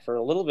For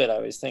a little bit, I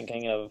was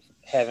thinking of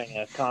having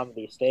a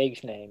comedy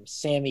stage name,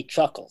 Sammy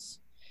Chuckles,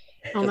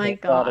 Oh because my I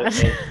thought god.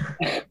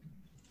 I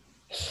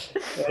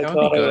That would be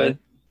thought it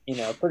was,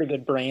 good. pretty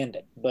good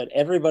branding. But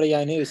everybody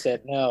I knew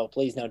said, no,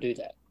 please don't do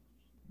that.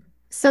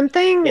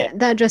 Something Yeah.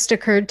 that just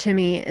occurred to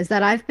me is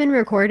that I've been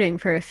recording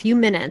for a few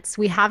minutes.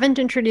 We haven't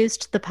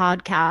introduced the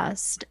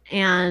podcast,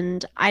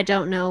 and I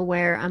don't know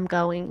where I'm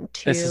going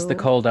to. This is the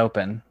cold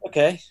open.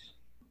 Okay.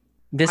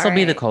 This All will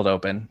be the right. cold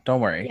open. Don't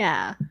worry.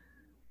 Yeah.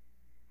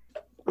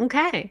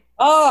 Okay.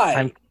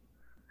 Hi.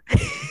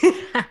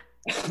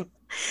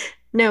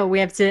 No, we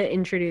have to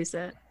introduce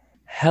it.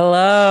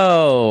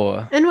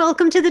 Hello, And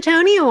welcome to the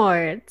Tony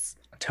Awards,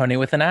 Tony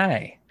with an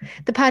I.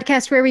 the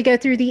podcast where we go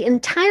through the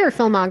entire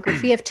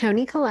filmography of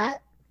Toni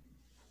Collette.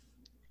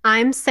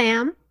 I'm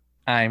Sam.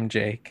 I'm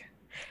Jake.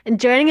 And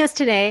joining us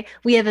today,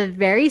 we have a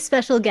very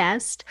special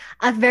guest,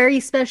 a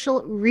very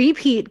special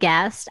repeat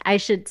guest, I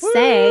should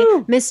say,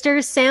 Woo!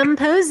 Mr. Sam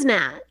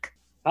Posnack.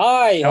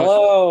 Hi.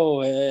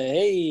 Hello.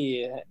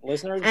 Hey,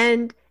 listeners.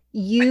 And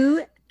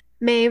you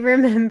may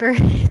remember,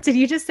 did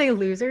you just say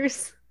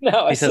losers?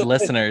 No, He said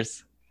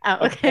listeners.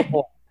 Oh, okay.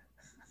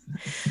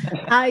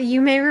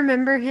 You may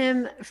remember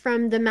him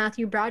from the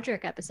Matthew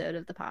Broderick episode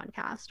of the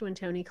podcast when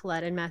Toni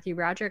Collette and Matthew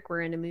Broderick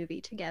were in a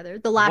movie together.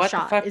 The Last What the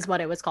Shot fuck? is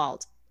what it was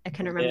called. I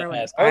can remember what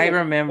it was. I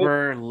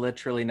remember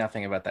literally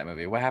nothing about that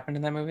movie. What happened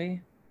in that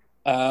movie?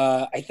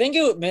 I think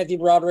Matthew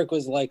Broderick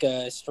was like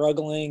a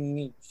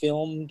struggling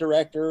film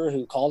director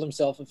who called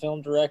himself a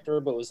film director,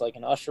 but was like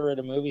an usher at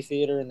a movie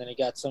theater, and then he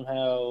got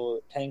somehow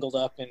tangled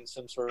up in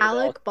some sort of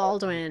Alec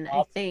Baldwin,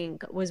 I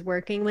think, was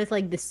working with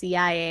like the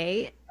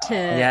CIA to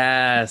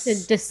Yes.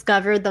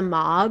 discover the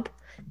mob.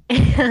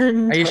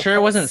 And Are you sure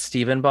it wasn't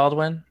Stephen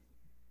Baldwin?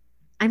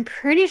 I'm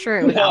pretty sure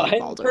it was Alec I'm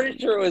Baldwin. pretty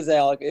sure it was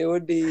Alec.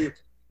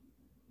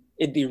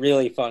 It'd be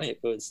really funny if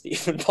it was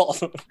Stephen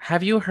Baldwin.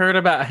 Have you heard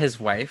about his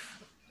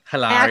wife,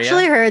 Hilaria? I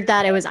actually heard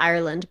that it was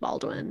Ireland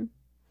Baldwin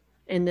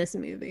in this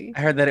movie. I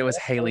heard that it was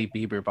Haley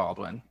Bieber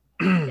Baldwin.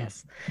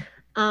 Yes.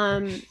 Yeah,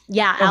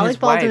 Oh, Alec his wife.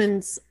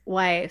 Baldwin's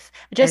wife.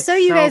 Just It's so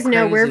you so guys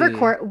know,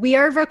 crazy. we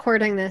are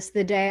recording this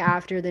the day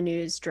after the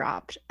news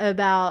dropped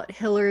about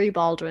Hillary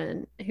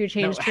Baldwin, who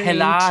changed her name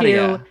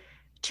Hilaria.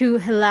 to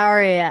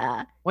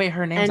Hilaria. Wait,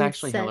 her name's And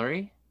actually said-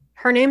 Hillary?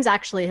 Her name's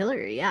actually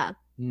Hillary, yeah.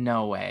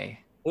 No way.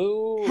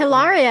 Who?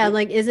 Hilaria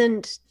like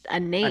isn't a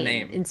name,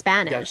 name. in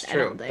Spanish. That's I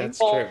true. don't think. That's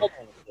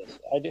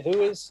true.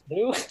 Who is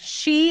who?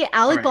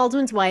 Alec right.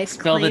 Baldwin's wife,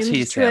 Spill the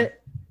tea, Sam.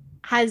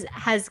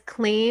 has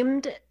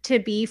claimed to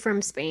be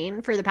from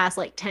Spain for the past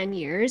like 10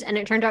 years, and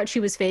it turned out she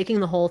was faking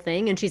the whole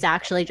thing, and she's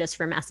actually just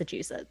from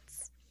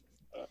Massachusetts.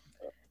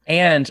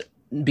 And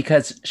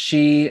because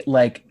she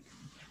like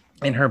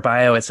in her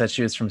bio it said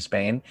she was from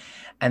Spain,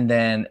 and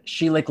then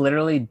she like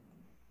literally,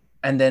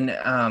 and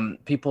then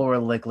people were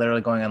like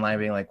literally going online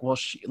being like, well,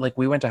 she like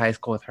we went to high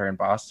school with her in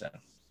Boston,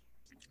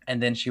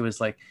 and then she was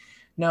like,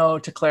 no,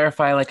 to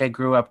clarify, like I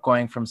grew up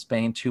going from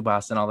Spain to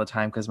Boston all the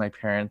time because my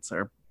parents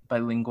are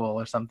bilingual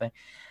or something.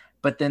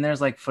 But then there's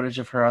like footage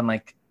of her on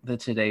like the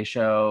Today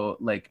Show,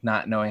 like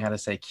not knowing how to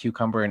say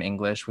cucumber in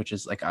English, which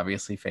is like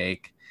obviously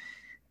fake.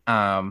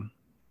 Cucumber?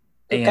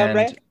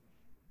 And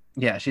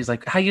yeah, she's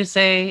like, how you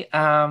say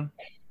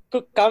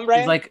Cucumber?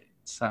 she's like,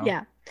 so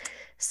Yeah.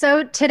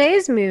 So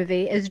today's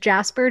movie is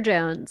Jasper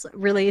Jones,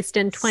 released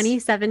in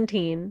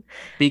 2017,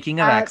 speaking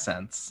of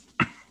accents.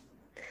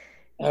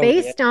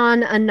 based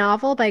on a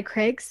novel by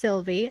Craig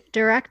Silvey,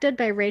 directed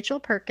by Rachel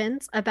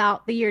Perkins,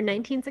 about the year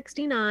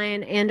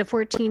 1969, and a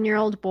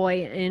 14-year-old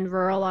boy in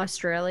rural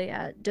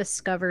Australia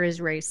discovers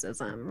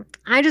racism.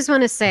 I just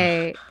want to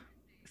say,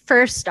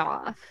 first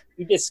off,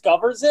 He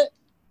discovers it.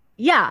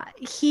 yeah,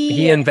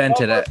 He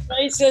invented it.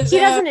 Racism. he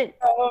doesn't.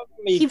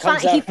 He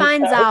comes out he his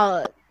finds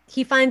house.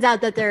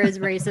 out that there is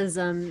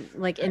racism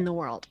like in the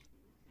world.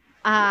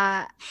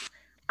 I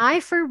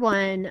for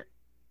one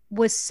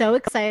was so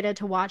excited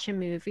to watch a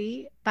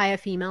movie by a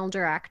female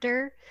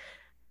director,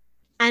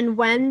 and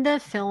when the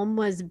film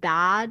was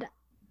bad,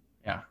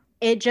 Yeah.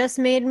 it just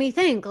made me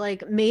think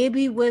like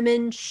maybe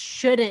women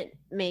shouldn't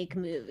make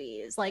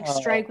movies. Like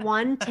strike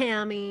one,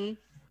 Tammy.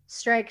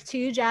 Strike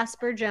two,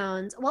 Jasper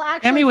Jones. Well,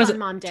 actually, Fun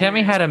Mom Dinner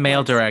Tammy had a male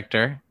was-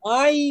 director.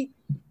 I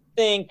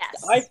think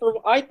Yes.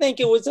 I think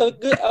it was a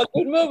good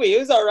movie. It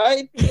was all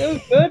right. It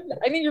was good.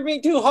 I think you're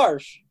being too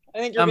harsh. I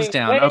think you're Thumbs being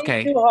down. way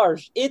Okay. too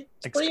harsh. It's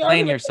pretty Explain hard to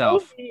make a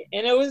yourself. movie,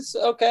 and it was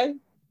okay.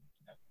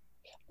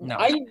 No.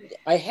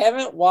 I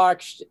haven't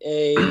watched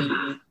a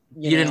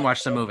You didn't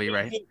watch the movie,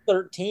 right?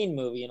 13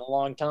 movie in a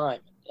long time.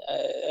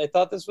 I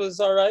thought this was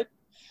all right.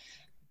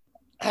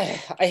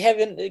 I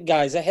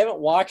haven't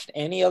watched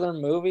any other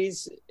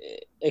movies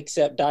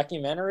except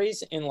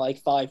documentaries in like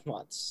 5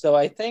 months. So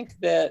I think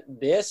that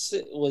this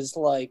was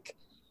like,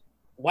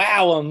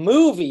 wow, a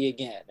movie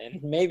again.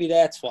 And maybe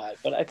that's why.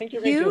 But I think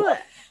you're being too harsh.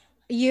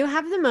 You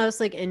have the most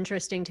like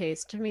interesting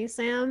taste to me,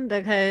 Sam,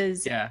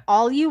 because Yeah.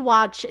 all you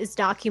watch is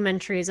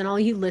documentaries and all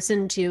you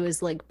listen to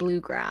is like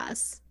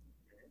bluegrass.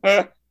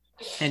 And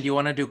you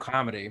want to do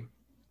comedy.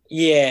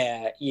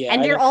 Yeah.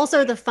 And you're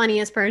also the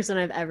funniest person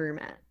I've ever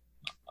met.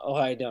 Oh,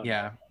 I don't.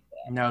 Yeah.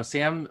 No,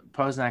 Sam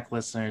Posnack,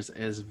 listeners,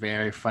 is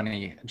very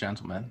funny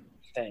gentleman.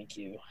 Thank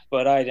you,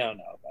 but I don't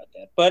know about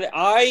that. But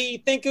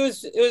I think it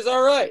was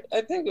all right.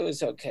 I think it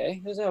was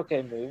okay. It was an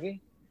okay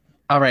movie.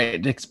 All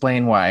right,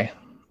 explain why.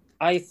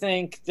 I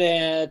think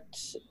that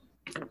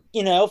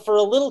for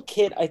a little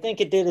kid, I think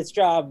it did its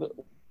job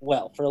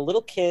well. For a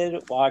little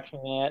kid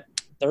watching that,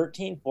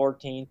 13,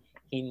 14,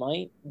 he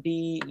might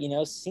be,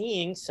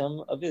 seeing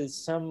some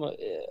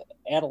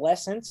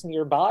adolescents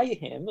nearby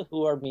him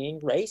who are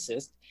being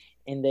racist,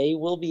 and they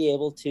will be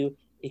able to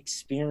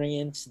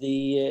experience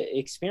the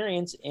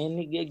experience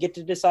and get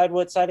to decide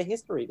what side of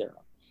history they're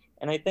on.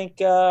 And I think,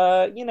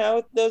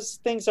 those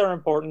things are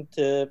important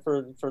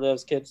for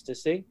those kids to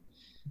see.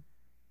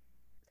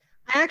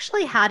 I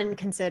actually hadn't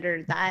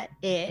considered that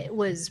it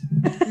was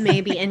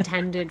maybe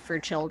intended for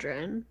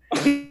children.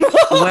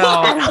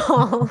 Well, at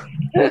all.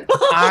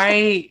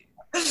 I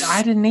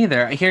didn't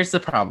either. Here's the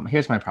problem.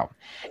 Here's my problem.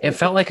 It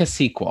felt like a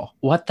sequel.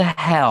 What the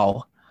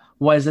hell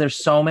was there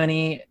so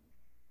many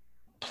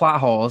plot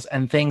holes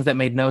and things that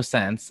made no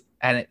sense?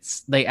 And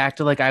they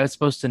acted like I was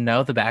supposed to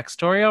know the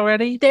backstory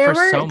already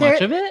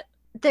much of it.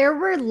 There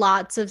were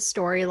lots of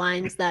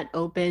storylines that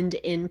opened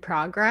in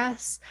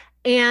progress,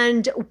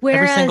 and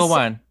whereas every single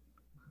one.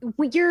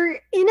 You're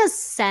in a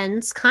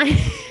sense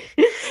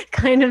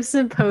kind of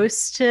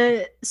supposed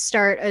to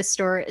start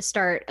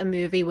a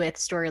movie with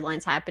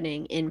storylines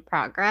happening in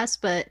progress,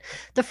 but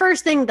the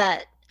first thing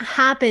that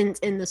happens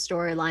in the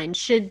storyline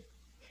should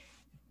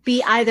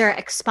be either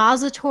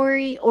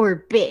expository or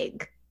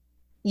big,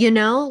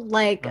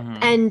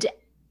 and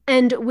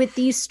with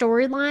these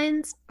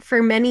storylines,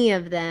 for many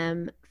of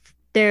them,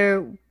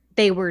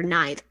 they were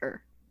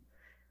neither.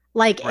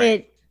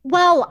 Right.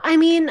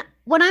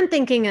 What I'm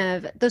thinking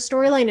of, the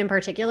storyline in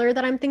particular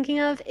that I'm thinking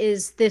of,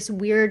 is this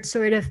weird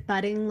sort of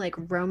budding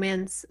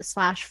romance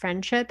 /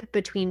 friendship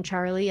between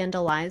Charlie and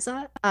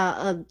Eliza.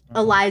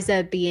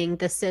 Eliza being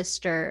the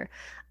sister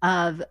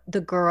of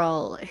the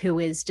girl who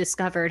is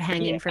discovered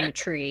hanging from a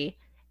tree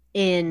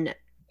in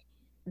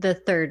the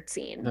third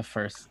scene. The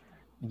first,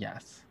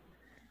 yes.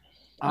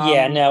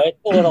 It's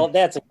a little.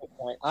 That's a good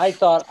point. I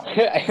thought,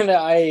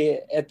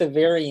 at the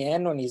very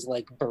end when he's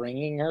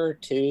bringing her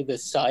to the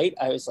site,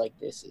 I was like,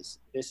 this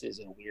is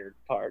a weird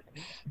part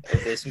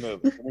of this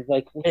movie. And he's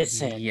like,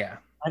 listen,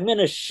 I'm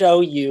gonna show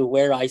you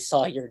where I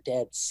saw your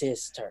dead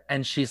sister.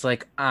 And she's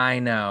like, I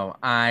know,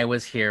 I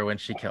was here when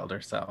she killed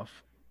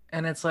herself.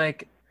 And it's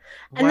like,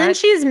 what? And then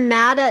she's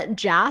mad at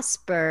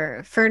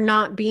Jasper for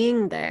not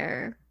being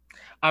there.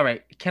 All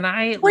right, can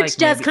I? Which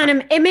does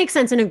it makes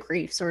sense in a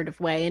grief sort of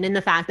way, and in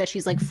the fact that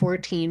she's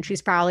 14,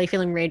 she's probably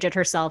feeling rage at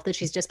herself that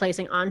she's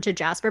displacing onto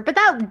Jasper, but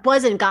that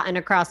wasn't gotten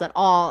across at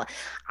all.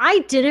 I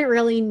didn't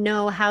really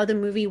know how the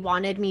movie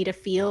wanted me to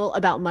feel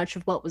about much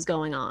of what was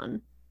going on.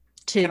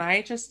 Can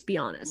I just be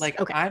honest?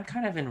 Okay. I'm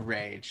kind of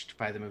enraged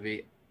by the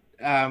movie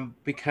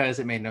because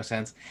it made no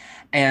sense.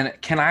 And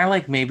can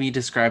I maybe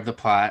describe the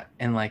plot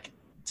and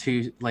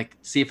to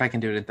see if I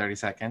can do it in 30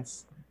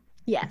 seconds?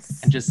 Yes.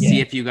 And just see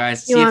if you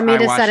guys you want me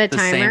to set a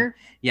timer?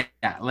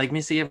 Let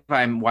me see if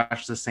I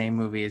watched the same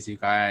movie as you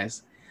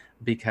guys,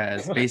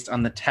 because based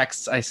on the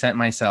texts I sent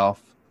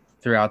myself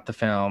throughout the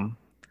film.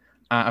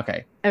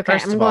 Okay.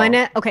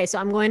 So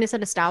I'm going to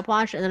set a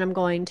stopwatch, and then I'm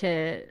going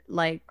to I'm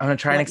going to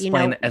try and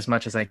explain as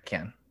much as I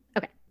can.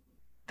 Okay.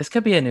 This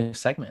could be a new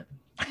segment.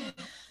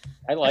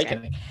 I like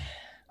it.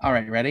 All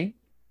right, ready?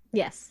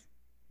 Yes.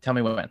 Tell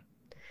me when.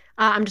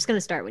 I'm just going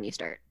to start when you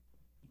start.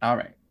 All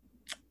right.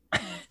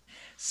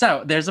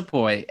 So there's a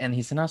boy, and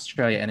he's in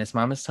Australia, and his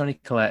mom is Toni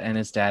Collette, and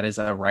his dad is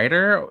a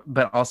writer,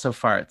 but also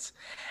farts.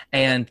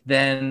 And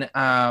then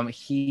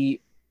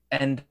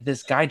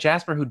this guy,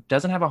 Jasper, who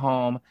doesn't have a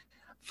home,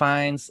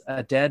 finds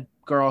a dead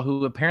girl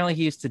who apparently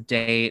he used to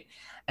date,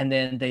 and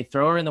then they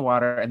throw her in the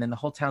water, and then the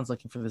whole town's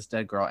looking for this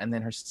dead girl, and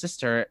then her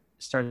sister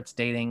starts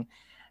dating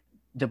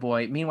the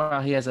boy.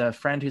 Meanwhile, he has a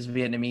friend who's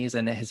Vietnamese,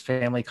 and his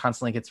family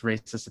constantly gets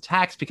racist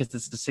attacks because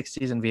it's the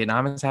 60s and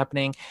Vietnam is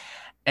happening.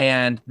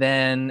 And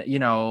then,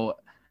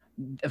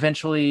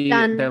 eventually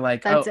they're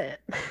like, that's it.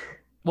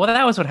 Well,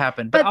 that was what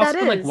happened. But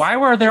also, why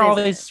were there all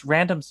these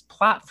random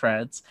plot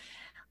threads?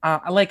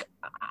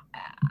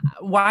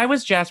 Why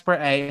was Jasper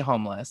A,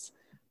 homeless?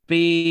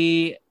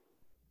 B,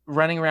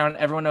 running around,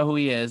 everyone know who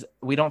he is.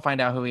 We don't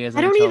find out who he is.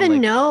 I don't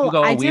even know.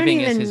 Hugo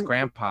Weaving is his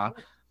grandpa.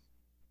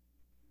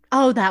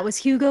 Oh, that was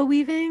Hugo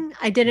Weaving?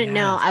 I didn't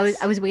know.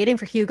 I was waiting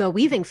for Hugo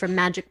Weaving from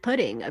Magic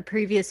Pudding, a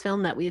previous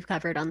film that we've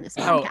covered on this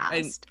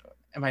podcast.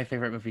 And my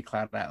favorite movie,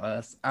 Cloud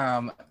Atlas.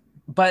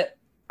 But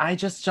I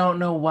just don't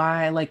know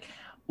why.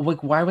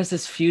 Why was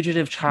this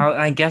fugitive child?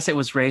 And I guess it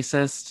was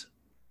racist.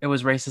 It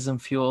was racism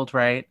fueled,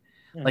 right?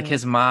 Mm-hmm.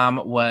 His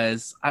mom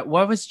was.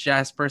 What was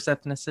Jasper's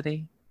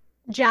ethnicity?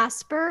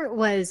 Jasper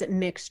was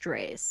mixed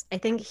race. I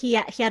think he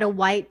had a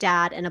white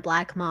dad and a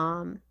black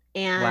mom.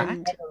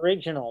 And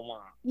Aboriginal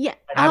mom. Yeah.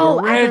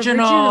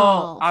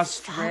 Aboriginal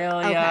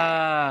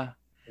Australia.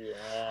 Okay.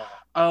 Yeah.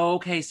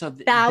 Okay, so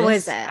that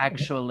was it.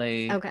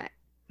 Actually,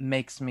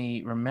 makes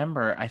me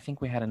remember. I think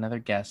we had another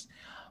guest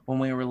when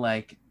we were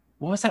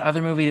what was that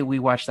other movie that we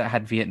watched that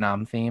had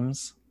Vietnam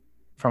themes?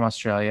 from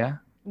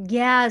Australia?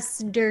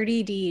 Yes,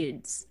 Dirty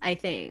Deeds, I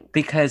think.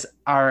 Because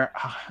our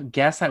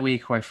guest that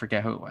week, who I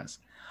forget who it was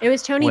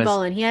Tony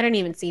Bolin. He hadn't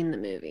even seen the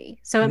movie.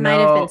 So it might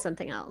have been no.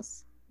 something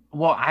else.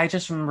 Well, I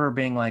just remember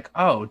being like,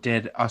 oh,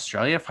 did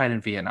Australia fight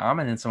in Vietnam?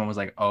 And then someone was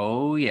like,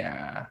 oh,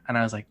 yeah. And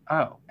I was like,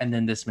 oh. And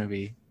then this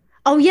movie.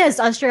 Oh, yes.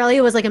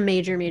 Australia was like a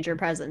major, major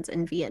presence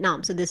in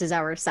Vietnam. So this is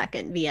our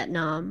second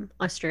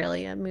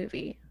Vietnam-Australia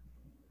movie.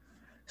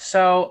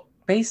 So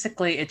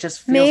basically, it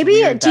just feels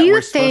weird that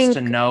we're supposed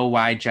to know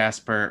why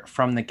Jasper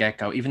from the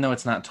get-go, even though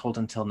it's not told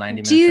until 90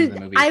 minutes into the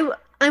movie.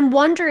 I'm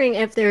wondering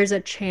if there's a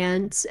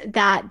chance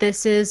that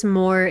this is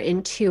more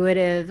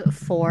intuitive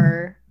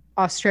for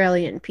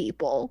Australian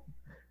people.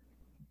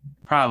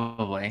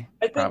 Probably.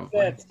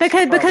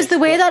 Because the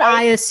way that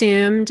I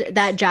assumed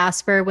that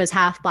Jasper was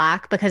half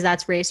black, because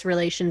that's race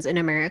relations in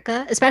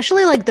America,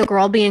 especially like the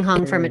girl being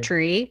hung from a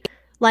tree,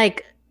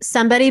 like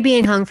somebody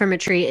being hung from a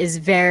tree is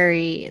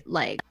very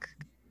like,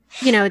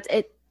 you know,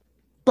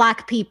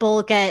 black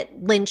people get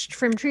lynched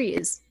from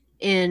trees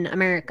in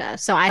America.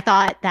 So I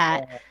thought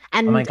that,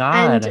 and oh my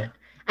God.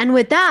 And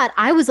with that,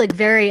 I was like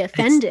very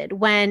offended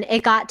when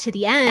it got to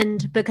the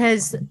end,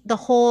 because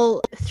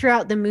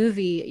throughout the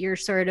movie, you're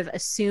sort of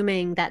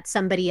assuming that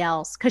somebody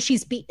else, because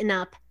she's beaten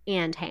up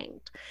and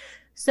hanged.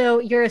 So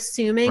you're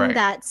assuming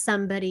that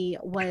somebody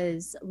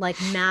was like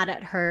mad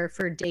at her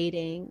for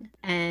dating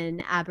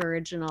an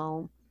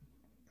Aboriginal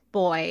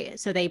boy.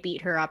 So they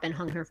beat her up and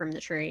hung her from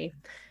the tree.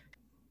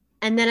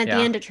 And then at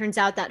the end, it turns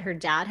out that her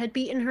dad had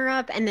beaten her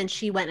up, and then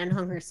she went and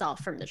hung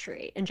herself from the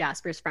tree in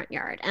Jasper's front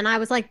yard. And I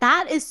was like,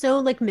 that is so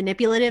like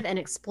manipulative and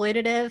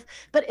exploitative,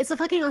 but it's a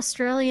fucking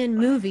Australian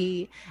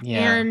movie.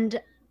 Yeah.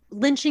 And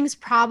lynchings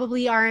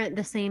probably aren't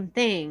the same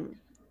thing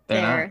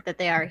that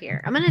they are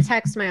here. I'm going to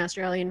text my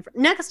Australian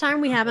next time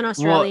we have an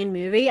Australian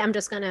movie. I'm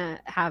just going to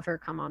have her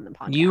come on the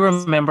podcast. You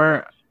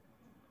remember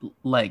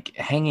like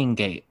Hanging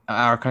Gate,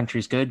 Our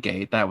Country's Good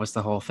Gate? That was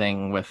the whole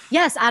thing with.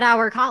 Yes, at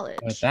our college.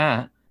 With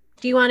that.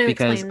 Do you want to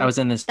explain I was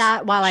in this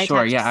that while I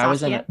sure yeah I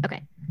was in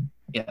okay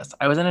yes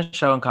I was in a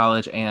show in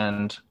college,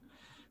 and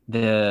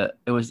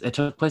it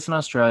took place in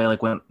Australia,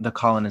 like when the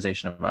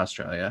colonization of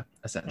Australia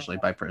essentially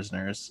by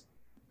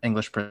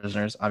English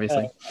prisoners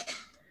obviously.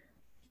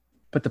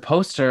 But the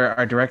poster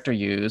our director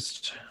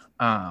used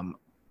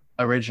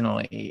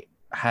originally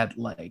had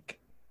like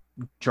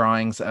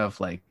drawings of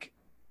like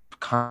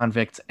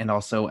convicts and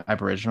also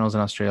Aboriginals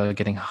in Australia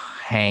getting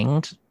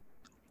hanged.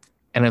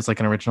 And it's like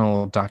an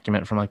original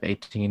document from like the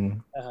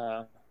 1800s.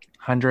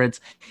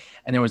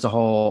 And there was a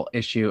whole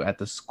issue at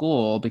the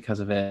school because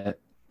of it,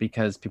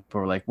 because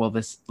people were like, well,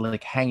 this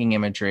like hanging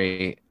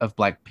imagery of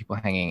black people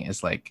hanging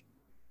is like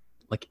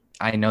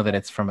I know that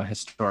it's from a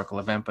historical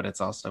event, but it's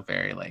also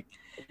very like,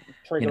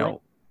 you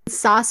know.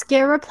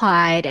 Saskia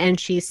replied and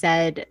she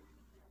said,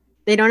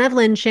 they don't have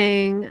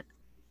lynching.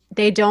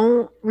 They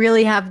don't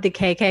really have the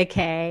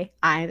KKK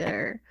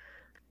either.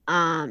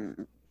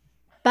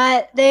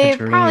 But they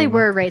probably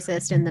were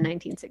racist in the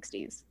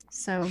 1960s.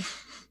 So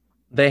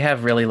they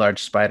have really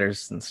large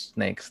spiders and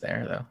snakes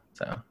there, though.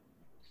 So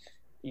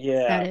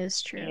yeah, that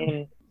is true.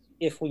 And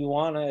if we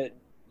want to,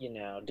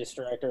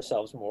 distract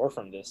ourselves more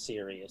from this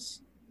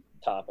serious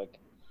topic,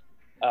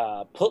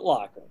 Put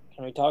Locker.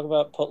 Can we talk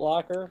about Put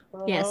Locker?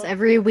 Yes,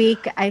 every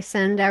week I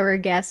send our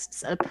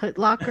guests a Put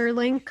Locker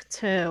link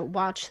to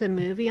watch the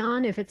movie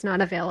on if it's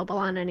not available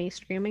on any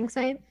streaming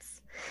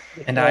sites.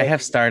 And I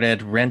have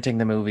started renting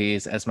the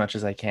movies as much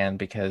as I can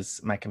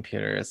because my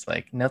computer is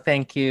like, no,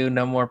 thank you.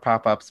 No more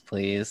pop-ups,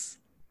 please.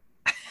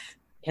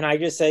 Can I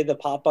just say the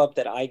pop-up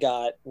that I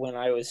got when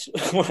I was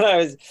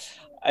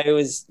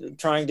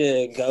trying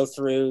to go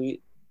through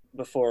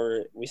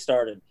before we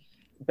started,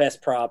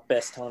 best prop,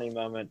 best Tony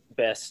moment,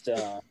 best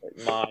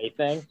my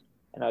thing,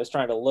 and I was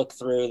trying to look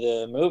through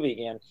the movie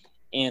again,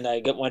 and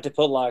I went to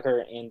Put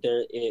Locker, and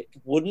it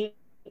wouldn't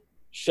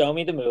show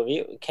me the movie.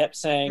 It kept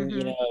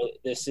saying,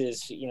 this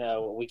is,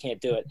 we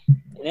can't do it.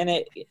 And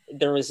then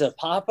there was a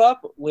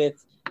pop-up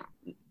with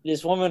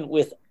this woman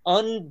with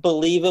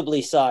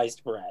unbelievably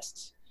sized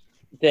breasts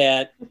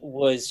that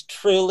was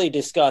truly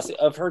disgusting,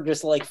 of her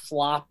just like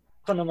flopping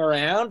them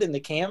around in the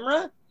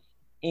camera.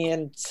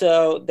 And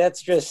so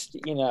that's just,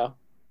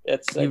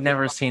 that's. You've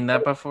never seen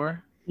that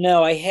before?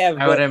 No, I have.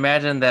 I would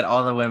imagine that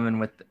all the women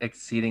with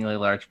exceedingly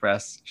large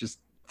breasts just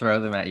throw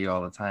them at you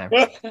all the time.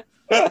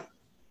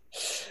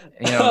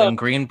 In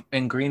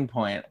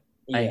Greenpoint,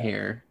 I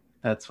hear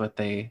that's what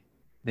they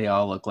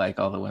all look like,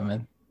 all the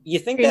women. You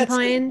think that's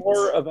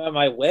more about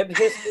my web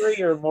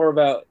history or more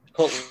about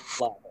Put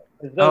Locker?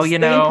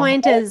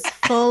 Greenpoint is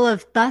full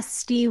of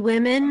busty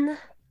women.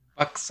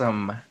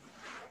 Buxom.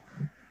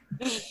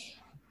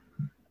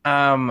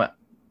 I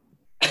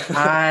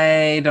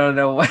don't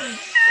know what.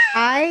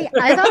 I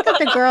thought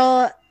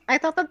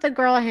that the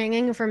girl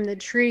hanging from the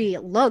tree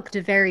looked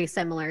very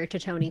similar to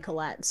Toni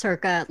Collette,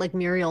 circa like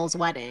Muriel's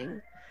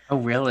Wedding. Oh,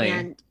 really?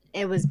 And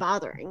it was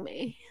bothering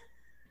me.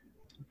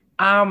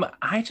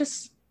 I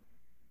just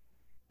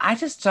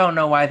don't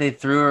know why they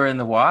threw her in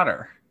the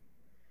water.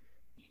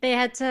 They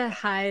had to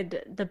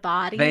hide the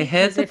body. They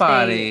hid the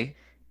body.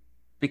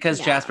 Because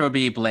Yeah. Jasper would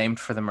be blamed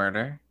for the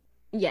murder.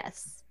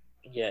 Yes.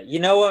 Yeah, you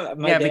know what?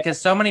 Because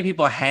so many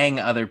people hang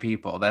other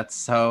people. That's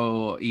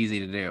so easy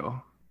to do.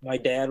 My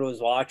dad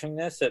was watching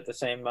this at the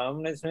same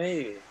moment as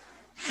me.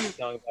 He was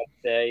going about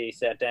the day. He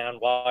sat down,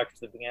 watched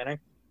the beginning,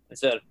 and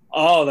said,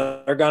 "Oh,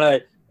 they're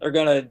gonna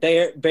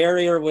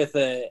bury her with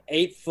a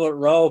 8-foot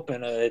rope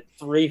in a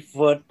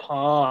 3-foot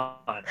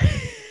pond."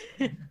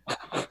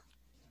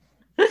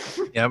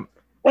 Yep.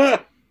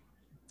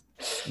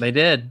 They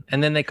did.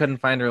 And then they couldn't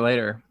find her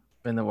later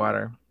in the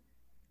water.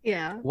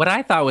 Yeah. What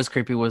I thought was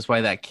creepy was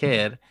why that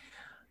kid,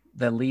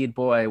 the lead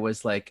boy,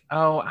 was like,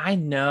 oh, I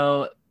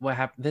know what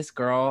happened. This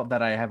girl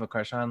that I have a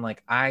crush on,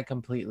 like, I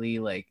completely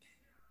like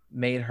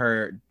made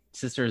her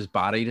sister's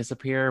body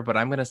disappear, but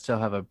I'm gonna still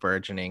have a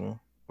burgeoning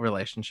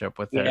relationship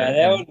with her. Yeah,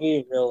 that would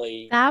be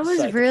really. That was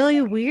psycho-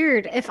 really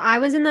weird. If I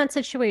was in that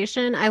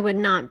situation, I would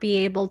not be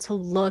able to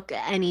look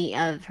any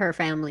of her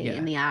family Yeah.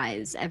 in the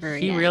eyes ever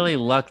He again. really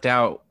lucked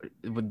out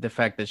with the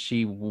fact that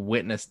she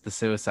witnessed the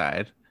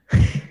suicide.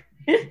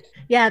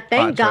 Yeah,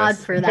 thank Plot God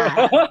twist. for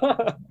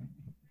that.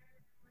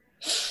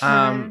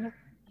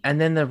 And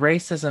then the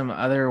racism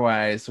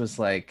otherwise was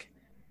like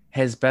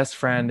his best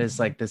friend is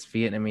like this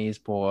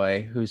Vietnamese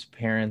boy whose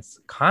parents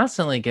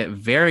constantly get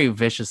very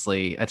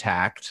viciously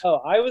attacked. Oh,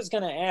 I was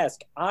gonna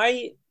ask.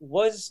 I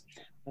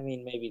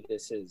mean, maybe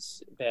this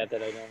is bad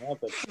that I don't know,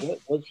 but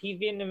was he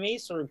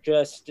Vietnamese or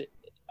just?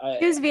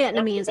 He was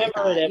Vietnamese, I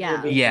thought,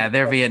 yeah. Yeah,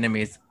 they're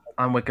Vietnamese.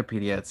 On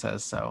Wikipedia it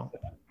says so.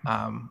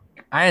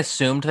 I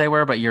assumed they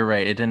were, but you're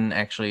right. It didn't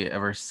actually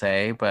ever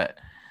say, but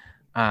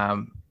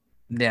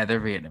yeah,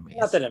 they're Vietnamese.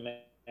 Not that it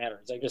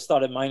matters. I just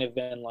thought it might have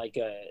been like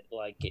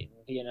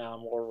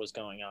Vietnam War was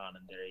going on,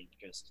 and they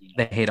just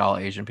They hate all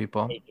Asian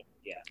people.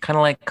 Yeah. Kind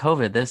of like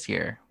COVID this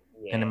year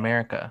Yeah. in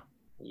America.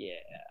 Yeah.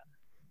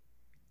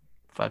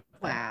 Fuck.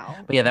 Wow.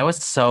 But yeah, that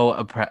was so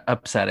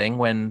upsetting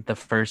when the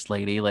first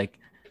lady, like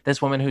this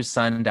woman whose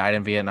son died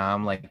in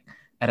Vietnam, like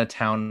at a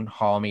town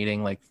hall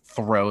meeting, like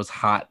throws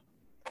hot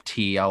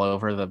tea all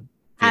over the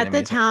At the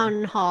Vietnamese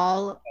town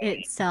hall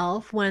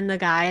itself, when the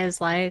guy is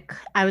like,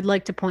 I would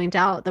like to point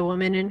out the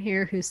woman in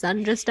here whose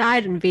son just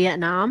died in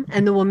Vietnam,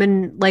 and the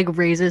woman like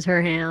raises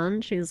her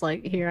hand. She's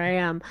like, here I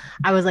am.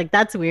 I was like,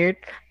 that's weird.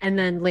 And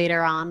then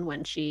later on,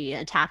 when she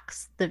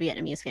attacks the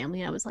Vietnamese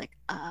family, I was like,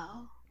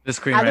 oh. The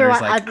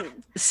screenwriter's like,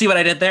 see what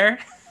I did there?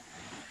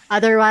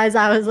 Otherwise,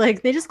 I was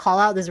like, they just call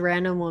out this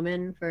random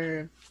woman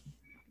for.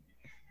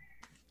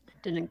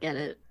 Didn't get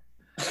it.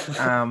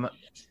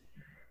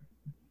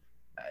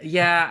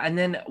 Yeah, and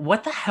then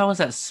what the hell is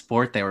that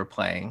sport they were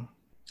playing?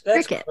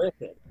 That's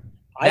Cricket.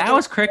 That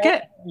was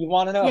cricket? You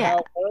want to know Yeah. how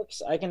it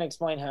works? I can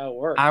explain how it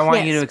works. I want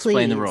you to Yes,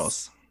 explain the please.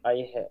 rules.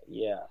 I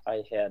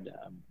had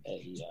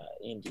a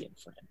Indian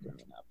friend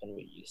growing up, and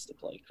we used to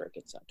play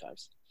cricket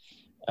sometimes.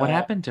 What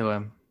happened to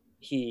him?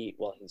 He's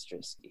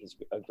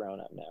a grown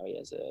up now. He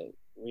has a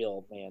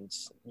real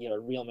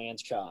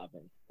man's job,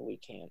 and we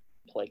can't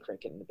play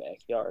cricket in the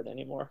backyard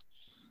anymore.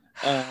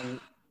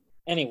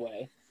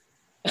 Anyway.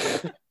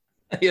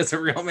 He has a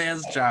real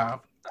man's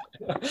job.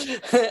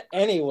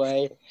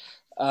 Anyway,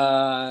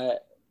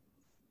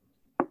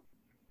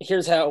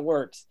 here's how it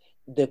works.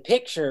 The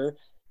pitcher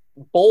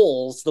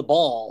bowls the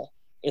ball.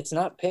 It's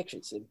not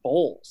pitches, it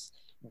bowls.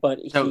 But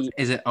So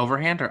is it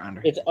overhand or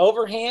underhand? it's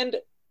overhand,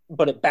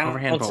 but it bounces.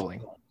 Overhand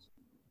bowling.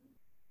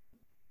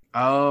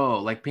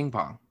 Oh, like ping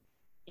pong.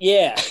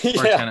 Yeah.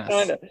 Or tennis.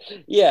 Kinda.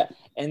 Yeah.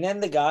 And then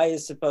the guy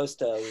is supposed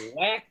to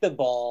whack the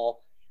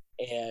ball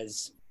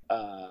as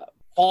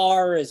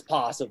far as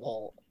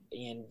possible.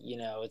 And,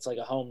 it's like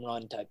a home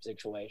run type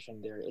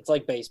situation there. It's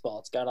like baseball.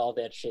 It's got all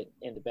that shit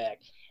in the back.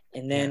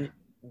 And then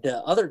the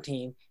other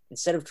team,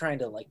 instead of trying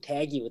to like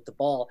tag you with the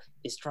ball,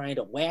 is trying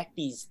to whack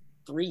these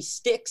 3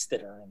 sticks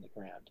that are in the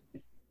ground.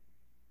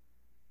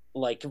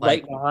 Like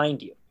right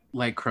behind you.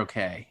 Like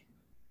croquet.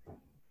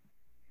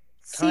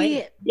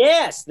 See,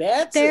 Yes,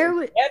 that's there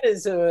a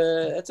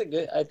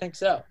good. I think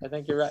so. I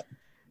think you're right.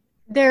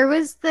 there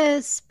was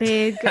this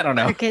big I don't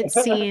know. cricket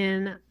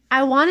scene.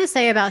 I want to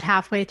say about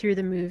halfway through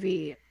the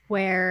movie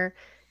where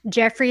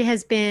Jeffrey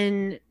has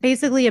been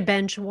basically a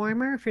bench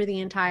warmer for the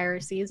entire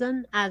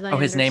season. As I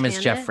His name is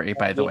understand it. Jeffrey,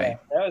 by the way.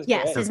 That was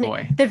Yes, great. his The name,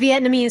 boy. the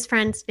Vietnamese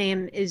friend's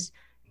name is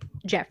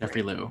Jeffrey.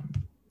 Jeffrey Liu.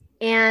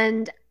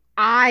 And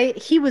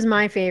he was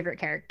my favorite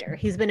character.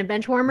 He's been a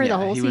bench warmer the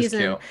whole he was season.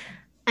 cute.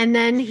 And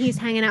then he's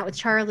hanging out with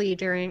Charlie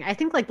during, I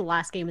think, like the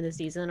last game of the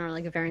season or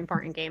like a very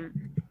important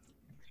game.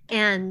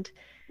 And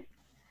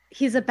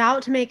he's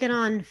about to make it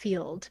on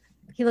field.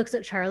 He looks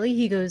at Charlie.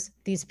 He goes,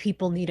 "These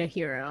people need a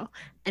hero,"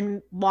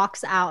 and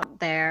walks out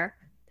there,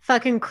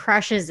 fucking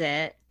crushes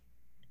it.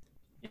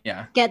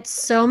 Yeah. Gets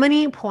so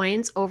many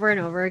points over and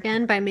over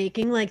again by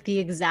making like the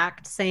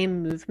exact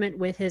same movement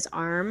with his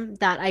arm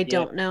that I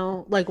don't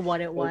know like what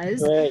it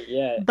was. Great,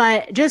 yeah.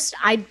 But just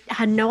I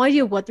had no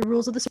idea what the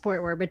rules of the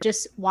sport were, but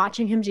just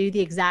watching him do the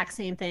exact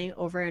same thing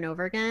over and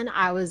over again,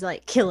 I was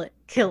like, kill it,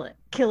 Kill it,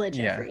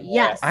 Yeah. Jeffrey.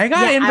 Yes. I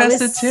got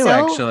invested too,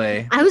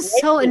 actually. I was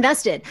so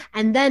invested.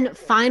 And then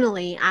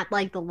finally, at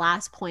like the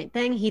last point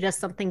thing, he does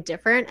something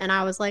different. And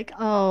I was like,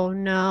 oh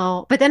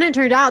no. But then it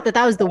turned out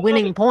that was the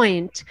winning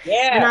point.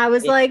 Yeah. And I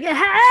was like,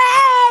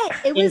 hey,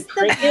 it was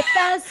the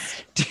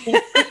best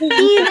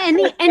scene in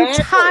the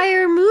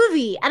entire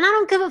movie. And I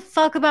don't give a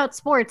fuck about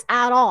sports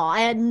at all.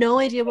 I had no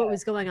idea what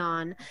was going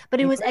on,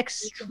 but it was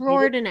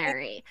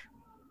extraordinary.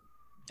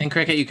 In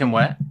cricket, you can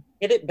what?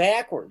 Hit it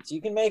backwards. You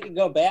can make it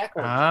go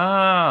backwards.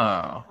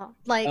 Oh.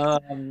 Like,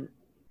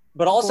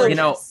 but also,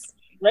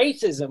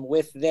 racism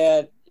with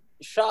that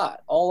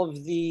shot. All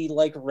of the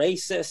like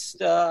racist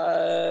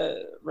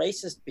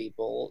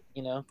people,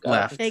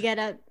 left. They get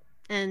up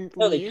and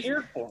no, leave. they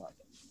cheered for him.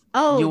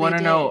 Oh, you want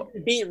to know?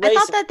 I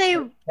thought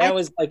that that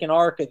was like an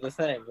arc of the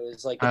thing. It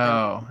was like,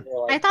 oh,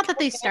 I thought that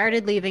they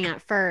started leaving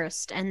at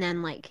first and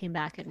then like came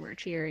back and were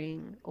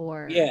cheering,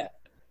 or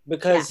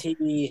because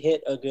he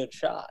hit a good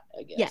shot,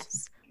 I guess.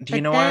 Yes. Do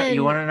you know what?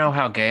 You want to know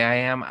how gay I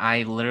am?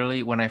 I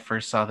literally, when I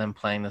first saw them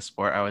playing the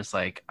sport, I was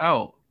like,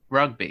 oh,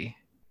 rugby.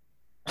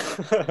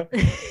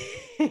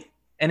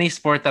 Any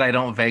sport that I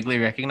don't vaguely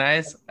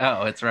recognize,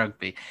 oh, it's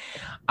rugby.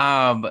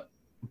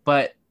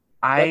 But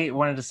I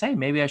wanted to say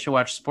maybe I should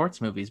watch sports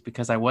movies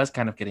because I was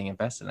kind of getting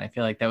invested. And I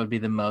feel like that would be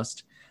the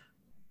most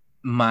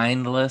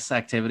mindless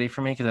activity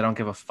for me because I don't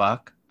give a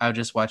fuck. I would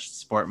just watch the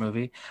sport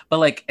movie. But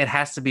like, it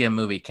has to be a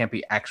movie. It can't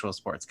be actual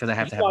sports because I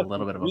have to have a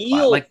little bit of a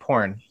plot, like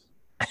porn.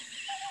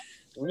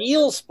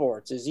 Real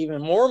sports is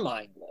even more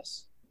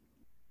mindless.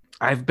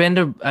 I've been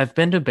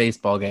to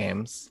baseball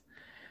games,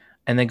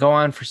 and they go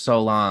on for so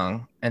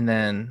long, and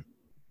then,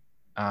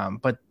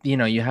 but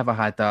you have a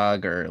hot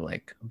dog or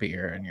like a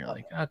beer, and you're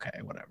like,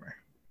 okay, whatever.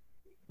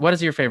 What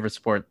is your favorite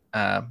sport,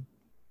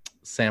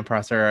 Sam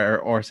Prosser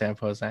or Sam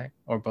Pozak,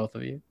 or both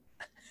of you?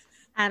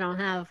 I don't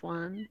have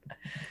one.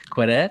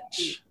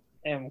 Quidditch.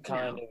 I'm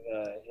kind of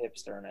a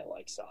hipster, and I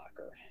like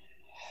soccer.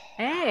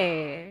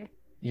 Hey.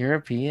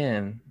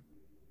 European.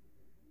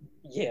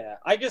 Yeah,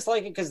 I just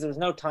like it because there's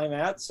no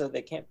timeouts, so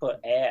they can't put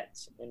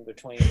ads in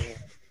between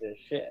the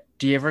shit.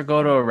 Do you ever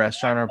go to a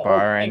restaurant or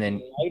bar and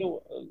then?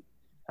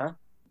 Huh?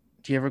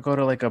 Do you ever go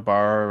to like a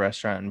bar or a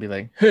restaurant and be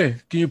like, "Hey,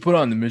 can you put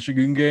on the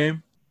Michigan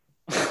game?"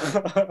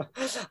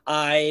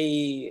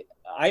 I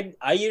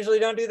usually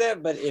don't do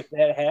that, but if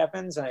that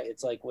happens,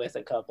 it's like with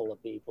a couple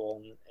of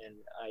people, and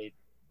a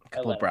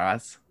couple of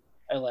bras.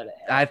 I let it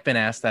happen. I've been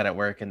asked that at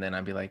work, and then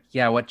I'd be like,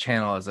 "Yeah, what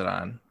channel is it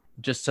on?"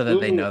 Just so that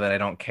they know that I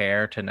don't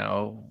care to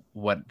know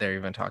what they're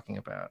even talking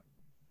about.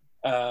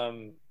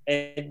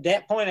 At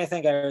that point, I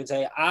think I would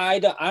say, I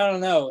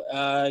don't know.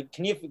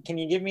 Can you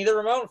give me the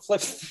remote? Flip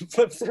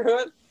through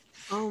it.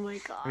 Oh my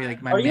god! I mean,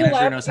 like my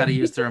manager knows how to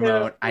use the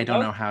remote. I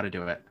don't know how to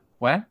do it.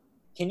 What?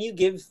 Can you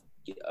give?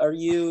 Are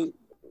you?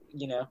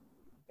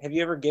 Have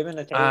you ever given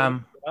a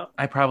table?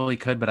 I probably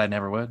could, but I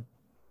never would.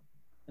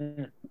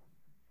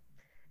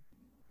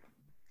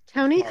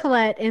 Toni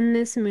Collette in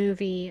this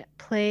movie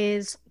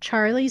plays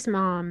Charlie's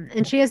mom,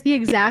 and she has the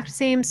exact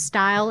same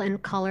style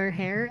and color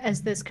hair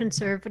as this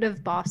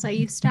conservative boss I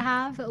used to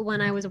have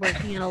when I was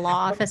working in a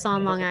law office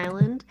on Long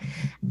Island.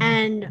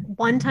 And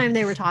one time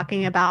they were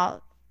talking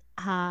about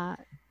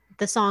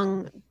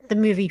the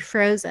movie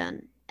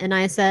Frozen. And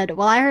I said,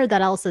 well, I heard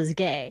that Elsa's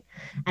gay.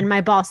 And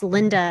my boss,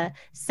 Linda,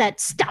 said,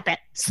 stop it,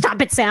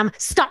 Sam.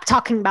 Stop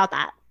talking about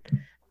that.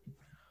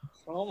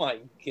 Oh my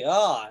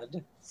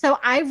God. So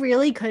I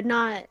really could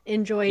not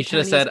enjoy. You should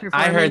have said,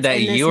 I heard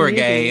that you were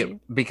gay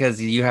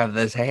because you have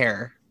this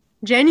hair.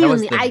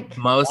 Genuinely, that was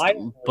the most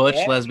butch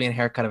lesbian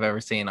haircut I've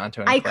ever seen on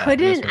Toni Collette.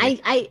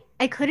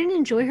 I couldn't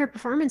enjoy her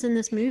performance in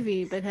this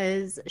movie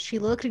because she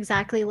looked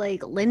exactly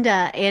like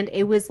Linda, and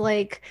it was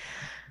like,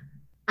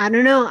 I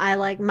don't know.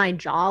 My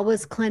jaw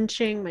was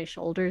clenching, my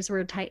shoulders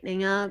were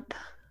tightening up.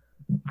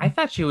 I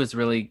thought she was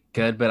really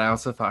good, but I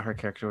also thought her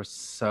character was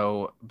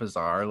so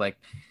bizarre. Like,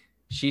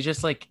 she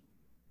just like.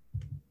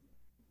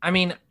 I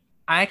mean,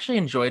 I actually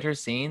enjoyed her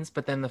scenes,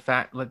 but then the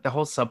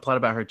whole subplot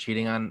about her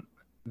cheating on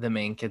the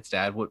main kid's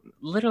dad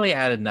literally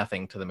added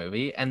nothing to the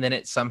movie, and then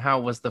it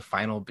somehow was the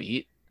final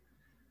beat.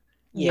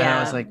 Yeah, and I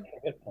was like,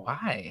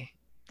 why?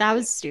 That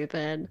was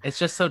stupid. It's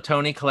just so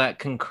Toni Collette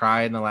can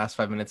cry in the last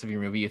 5 minutes of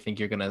your movie. You think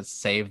you're gonna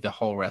save the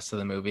whole rest of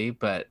the movie,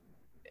 but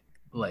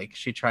like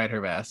she tried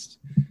her best.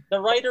 The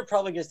writer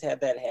probably just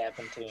had that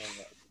happen to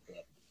him.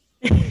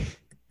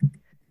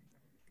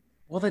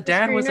 Well, the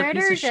dad was a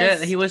piece of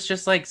shit. He was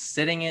just like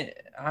sitting in.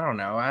 I don't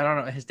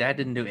know. His dad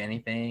didn't do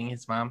anything.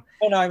 His mom.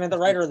 Oh no, I mean the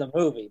writer of the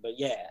movie, but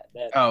yeah.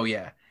 Oh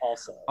yeah.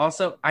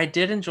 Also, I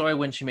did enjoy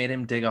when she made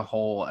him dig a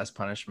hole as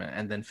punishment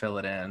and then fill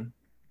it in.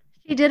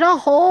 She did a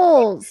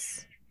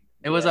holes.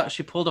 It was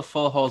she pulled a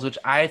full holes, which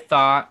I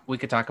thought we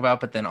could talk about,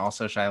 but then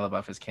also Shia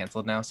LaBeouf is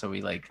canceled now, so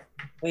we like.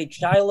 Wait,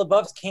 Shia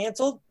LaBeouf's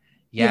canceled?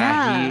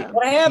 Yeah.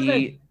 What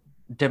happened?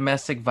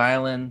 Domestic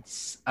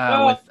violence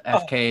with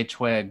FKA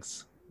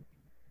Twigs.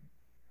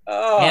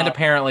 And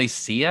apparently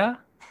Sia.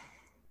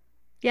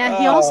 Yeah,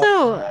 he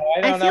also.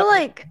 I feel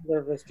like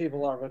nervous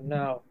people are, but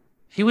no.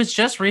 He was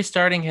just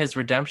restarting his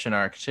redemption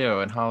arc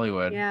too in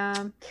Hollywood.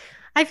 Yeah,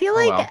 I feel Oh,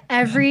 like well.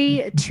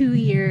 every 2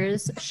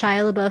 years,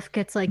 Shia LaBeouf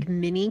gets like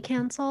mini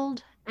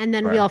canceled, and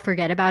then we Right. all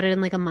forget about it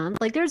in like a month.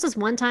 Like there's this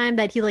one time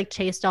that he like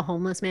chased a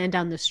homeless man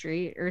down the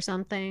street or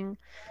something.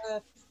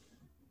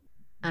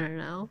 I don't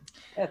know.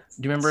 Do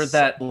you remember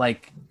that?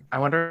 Like, I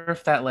wonder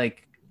if that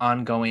like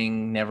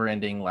ongoing,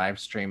 never-ending live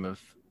stream of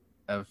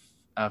him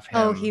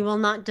Oh, he will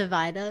not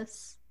divide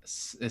us.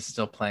 is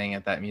still playing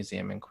at that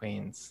museum in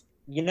Queens.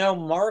 You know,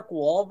 Mark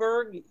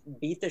Wahlberg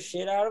beat the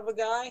shit out of a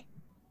guy, Not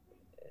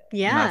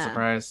Yeah.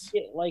 surprised.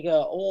 like a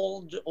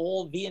old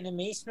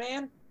Vietnamese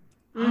man.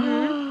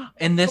 Mhm.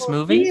 In this For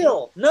movie?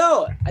 real.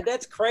 No,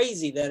 that's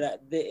crazy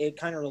that it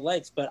kind of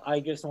relates. But I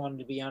just wanted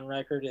to be on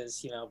record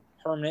as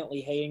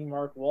permanently hating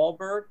Mark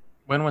Wahlberg.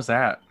 When was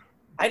that?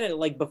 I didn't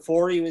like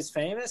before he was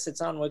famous.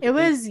 It's on Wikipedia. It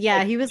was,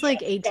 yeah, he was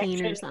like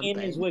 18 or section in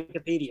his something.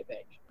 Wikipedia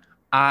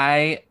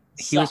page.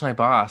 He was my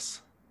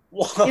boss.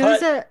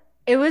 What?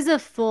 It was a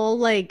full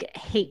like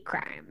hate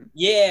crime.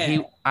 Yeah.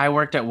 I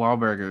worked at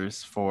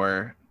Wahlburgers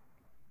for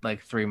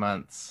like 3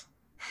 months.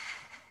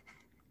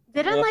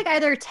 Didn't Yeah. like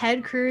either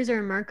Ted Cruz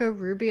or Marco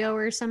Rubio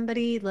or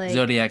somebody like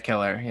Zodiac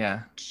Killer,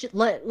 yeah.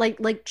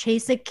 like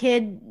chase a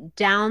kid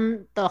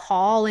down the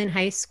hall in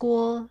high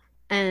school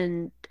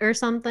or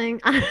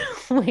something? I don't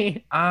know.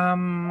 Wait,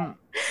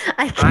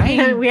 I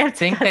can't. We have to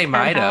think cut they that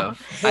might out.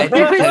 have. I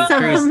There think was Ted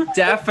Cruz some-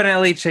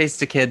 definitely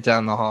chased a kid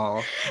down the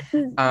hall.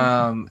 In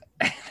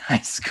high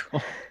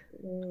school.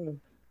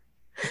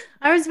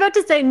 I was about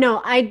to say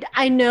no.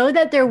 I know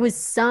that there was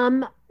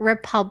some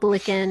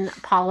Republican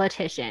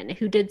politician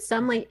who did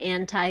some like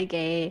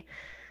anti-gay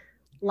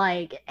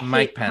like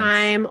Mike hate Pence.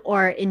 crime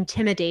or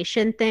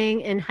intimidation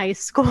thing in high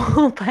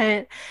school,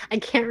 but I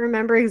can't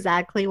remember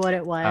exactly what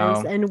it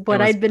was. Oh, And it what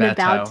was I'd been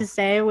about Beto. to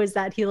say was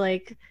that he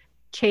like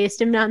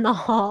chased him down the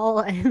hall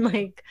and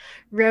like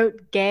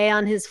wrote gay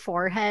on his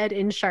forehead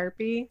in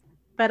Sharpie.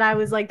 But I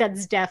was like,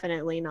 that's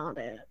definitely not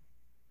it.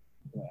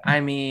 I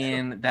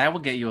mean, that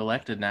will get you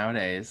elected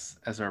nowadays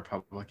as a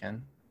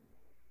Republican.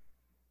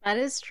 That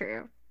is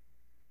true.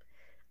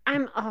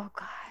 Oh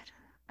God.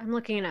 I'm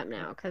looking it up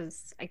now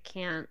because I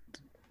can't.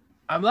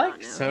 I'm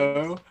like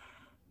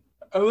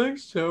I'm like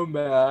so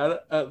mad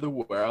at the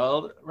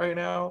world right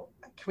now.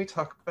 Can we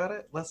talk about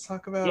it? Let's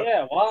talk about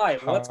Yeah, why?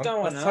 What's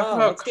going Let's on? talk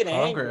about Let's get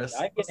Congress.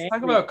 angry. Let's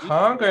talk about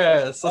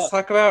Congress. Let's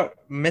talk about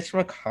Mitch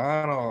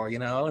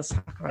McConnell. Let's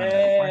talk about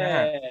it. Why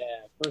not? Yeah,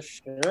 for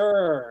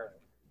sure.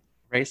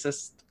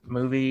 Racist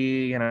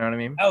movie. You know what I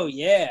mean? Oh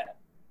yeah,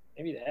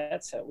 maybe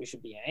that's how we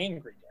should be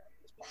angry.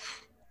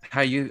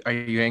 Are you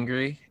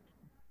angry?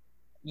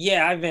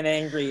 Yeah, I've been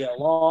angry a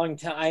long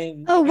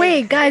time. Oh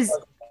wait, guys,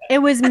 it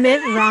was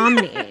Mitt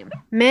Romney.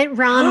 Mitt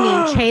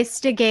Romney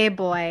chased a gay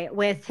boy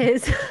with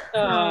his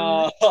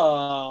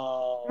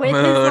Oh, with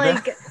his Mood.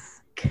 like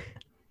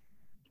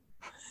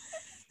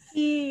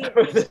he.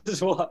 this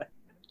is what.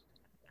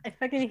 I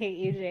fucking hate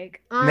you,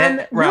 Jake. Mitt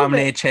No,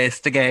 Romney but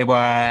chased a gay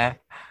boy.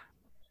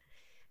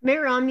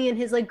 Mitt Romney and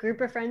his like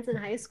group of friends in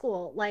high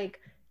school like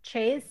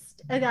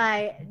chased a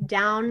guy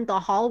down the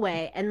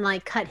hallway and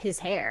like cut his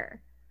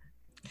hair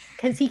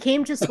because he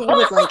came to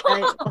school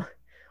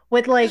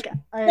with like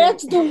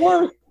That's the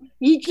worst.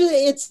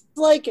 It's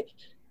like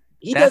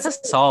he That's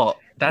doesn't. assault.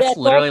 That's That's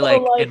literally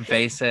also, like like-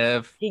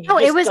 invasive. Oh,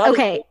 it was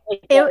okay.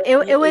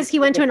 It was he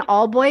went to an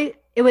all boy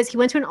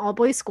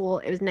school.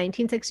 It was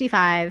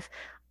 1965.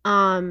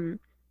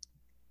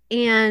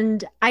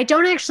 And I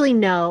don't actually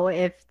know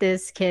if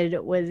this kid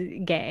was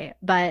gay,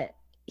 but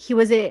he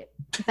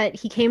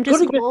came to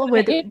Could've school been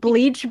with gay.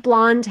 bleach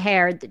blonde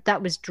hair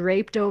that was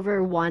draped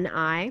over one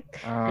eye.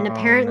 And Oh,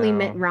 apparently no.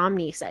 Mitt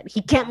Romney said,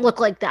 he can't look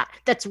like that.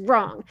 That's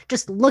wrong.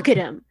 Just look at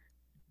him.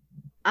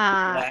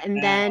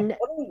 And then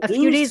a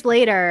few days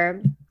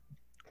later,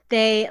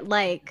 they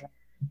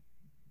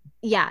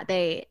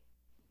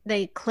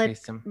clipped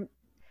Chased him.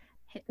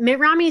 Mitt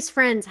Romney's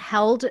friends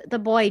held the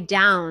boy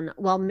down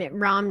while Mitt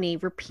Romney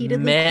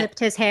repeatedly clipped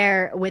his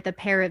hair with a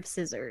pair of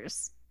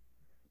scissors.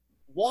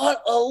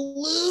 What a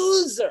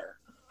loser!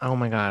 Oh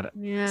my god.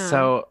 Yeah.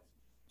 So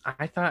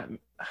I thought,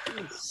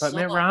 but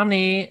Mitt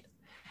Romney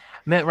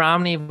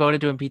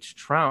voted to impeach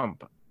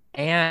Trump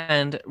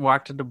and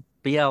walked into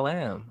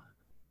BLM.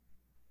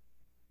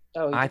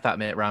 Oh, I thought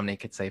Mitt Romney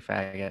could say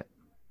faggot.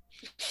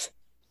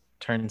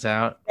 Turns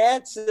out,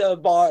 that's a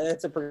bar.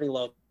 That's a pretty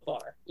low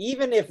bar.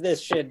 Even if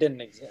this shit didn't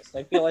exist,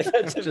 I feel like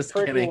that's a Just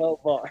pretty kidding. low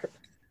bar.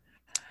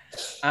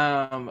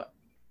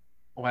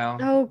 well,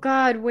 Oh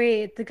God,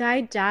 wait. The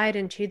guy died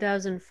in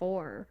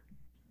 2004.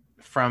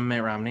 from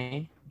Mitt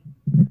Romney.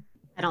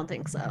 I don't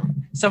think so.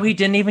 So he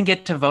didn't even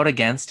get to vote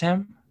against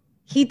him?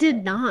 He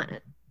did not.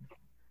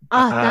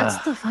 Oh,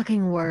 that's the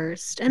fucking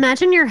worst.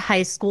 Imagine your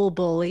high school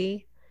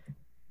bully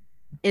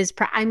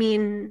I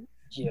mean,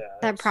 Yeah,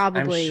 that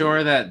probably I'm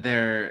sure that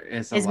there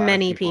is is lot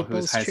many of people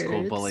whose people's high school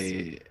truths.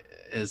 bully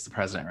is the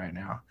president right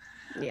now.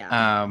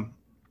 Yeah.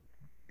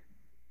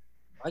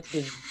 Like,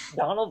 did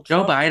Donald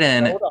Joe Trump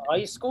Biden go to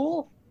high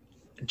school?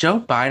 Joe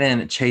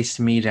Biden chased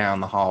me down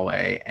the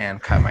hallway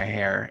and cut my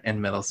hair in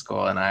middle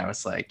school, and I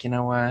was like, you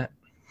know what?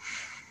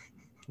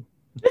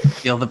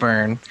 Feel the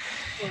burn.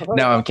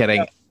 No, I'm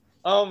kidding.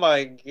 Oh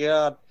my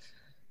god.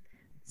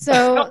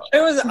 So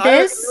I was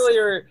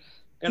earlier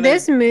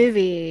this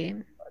movie,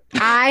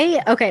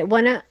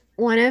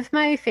 one of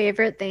my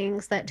favorite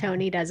things that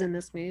Tony does in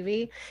this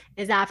movie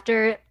is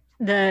after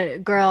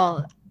the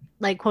girl,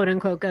 like, quote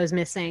unquote, goes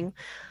missing.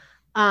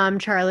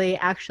 Charlie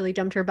actually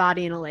dumped her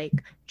body in a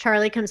lake.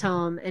 Charlie comes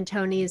home and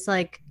Tony's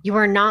like, "You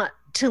are not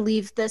to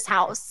leave this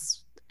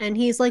house." And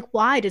he's like,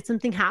 "Why? Did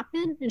something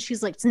happen?" And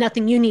she's like, "It's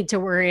nothing you need to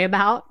worry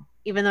about."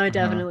 Even though it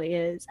definitely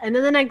is. And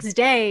then the next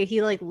day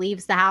he like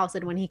leaves the house,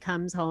 and when he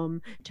comes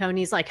home,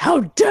 Tony's like,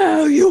 "How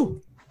dare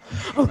you?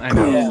 A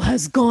girl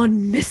has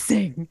gone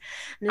missing."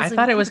 I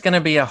thought it was going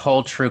to be a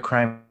whole true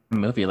crime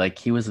movie. Like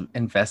he was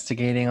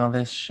investigating all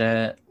this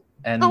shit.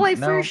 And for it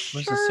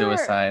was a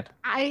suicide.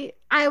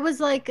 I was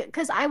like,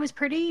 because I was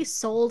pretty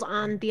sold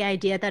on the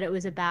idea that it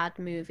was a bad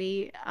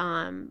movie.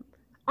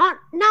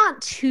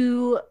 Not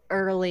too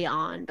early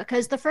on,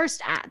 because the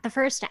first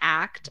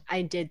act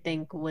I did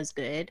think was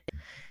good,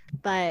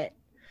 but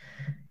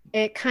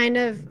it kind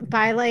of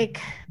by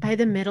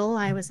the middle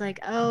I was like,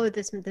 oh,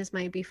 this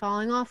might be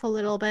falling off a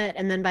little bit,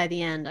 and then by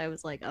the end I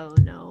was like, oh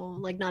no,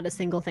 like not a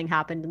single thing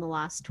happened in the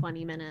last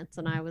 20 minutes,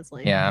 and I was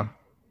like, yeah.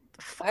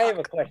 Fuck. I have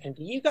a question.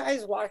 Do you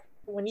guys watch,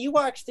 when you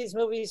watch these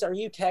movies, are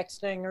you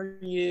texting? Are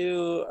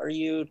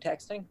you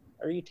texting?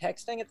 Are you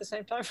texting at the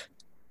same time?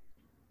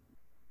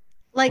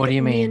 Like, what do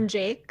you mean? And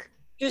Jake?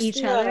 Just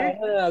each other?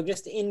 No,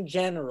 just in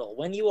general.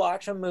 When you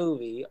watch a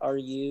movie, are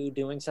you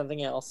doing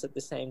something else at the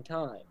same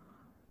time?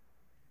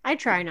 I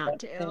try not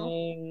to.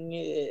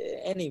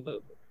 Any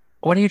movie.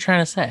 What are you trying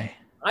to say?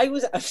 I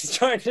was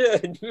trying to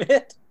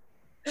admit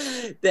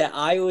that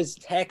I was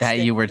texting. That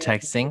you were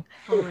texting?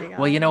 Oh my God.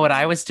 Well, you know what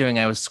I was doing?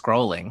 I was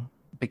scrolling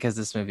because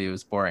this movie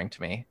was boring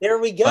to me. There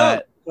we go.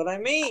 That's what I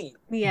mean.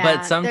 Yeah.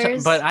 But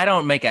sometimes, but I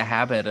don't make a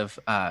habit of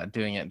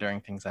doing it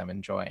during things I'm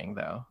enjoying,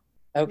 though.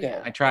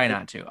 Okay. I try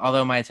not to,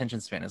 although my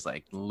attention span is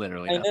like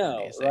literally. I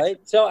know, right?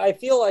 So I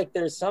feel like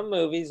there's some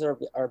movies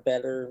are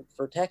better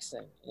for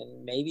texting,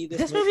 and maybe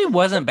this movie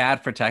wasn't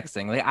bad for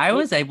texting. Like I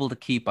was able to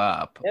keep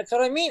up. That's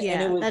what I mean.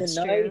 Yeah, and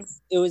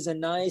it was a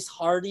nice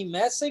hearty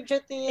message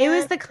at the end. It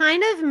was the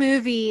kind of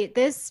movie.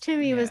 This to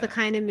me was the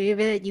kind of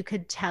movie that you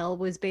could tell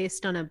was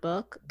based on a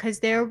book,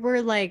 because there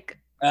were like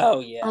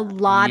a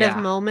lot of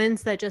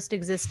moments that just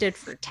existed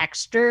for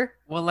texture.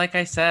 Well, like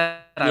I said,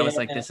 I was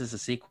like, this is a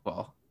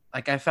sequel.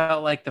 Like I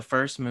felt like the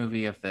first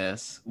movie of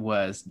this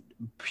was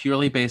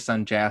purely based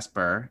on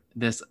Jasper,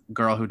 this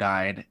girl who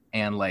died,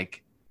 and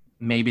like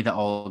maybe the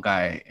old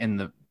guy in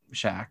the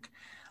shack,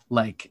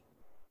 like,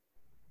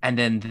 and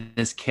then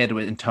this kid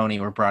and Tony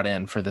were brought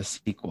in for the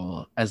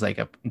sequel as like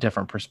a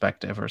different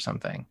perspective or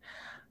something.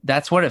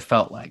 That's what it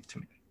felt like to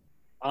me.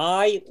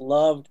 I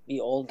loved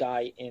the old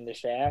guy in the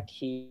shack.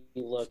 He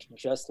looked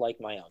just like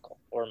my uncle,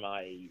 or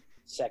my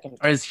second.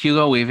 Or is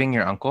Hugo Weaving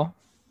your uncle?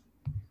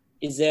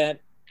 Is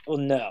that? Well,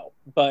 no,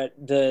 but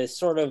the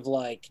sort of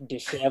like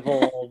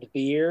disheveled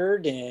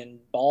beard and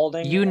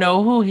balding. You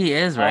know who he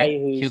is,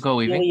 right? Hugo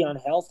Weaving. Really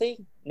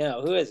unhealthy?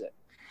 No, who is it?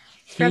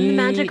 From the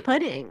Magic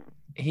Pudding.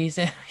 He's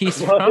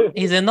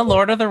in the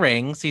Lord of the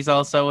Rings. He's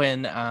also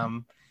in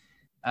Cloud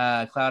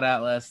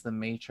Atlas, The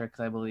Matrix,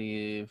 I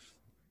believe.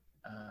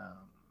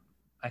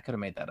 I could have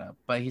made that up,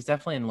 but he's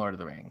definitely in Lord of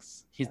the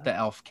Rings. He's the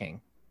Elf King.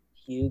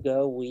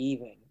 Hugo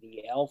Weaving,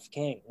 the Elf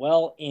King.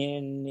 Well,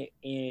 in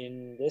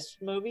this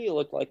movie, you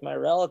look like my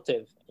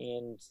relative,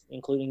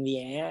 including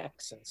the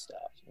axe and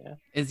stuff. Yeah.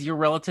 Is your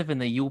relative in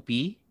the UP?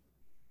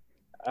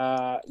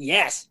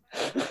 Yes.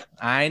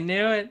 I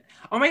knew it.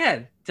 Oh my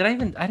God! I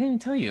didn't even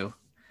tell you.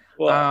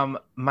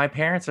 What? My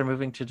parents are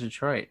moving to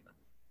Detroit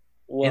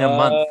in a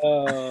month.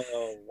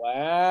 Oh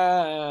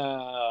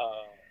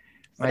wow!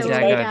 My dad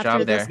got a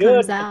job there.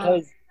 Good,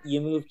 because you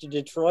moved to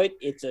Detroit.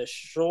 It's a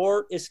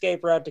short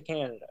escape route to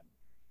Canada.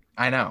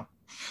 I know.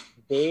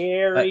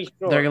 Very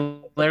short. They're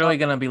literally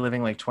going to be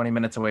living like 20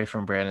 minutes away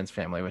from Brandon's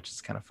family, which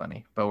is kind of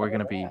funny. But we're going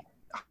to be,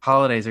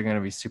 holidays are going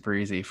to be super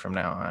easy from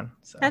now on.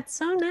 So. That's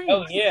so nice.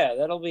 Oh yeah,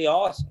 that'll be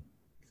awesome.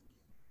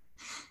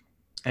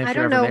 I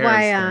don't know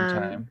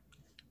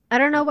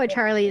why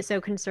Charlie is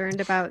so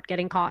concerned about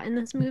getting caught in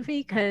this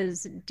movie,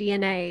 because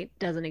DNA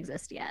doesn't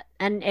exist yet.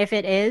 And if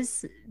it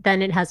is,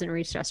 then it hasn't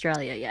reached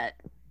Australia yet.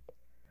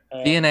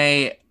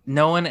 DNA,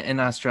 no one in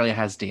Australia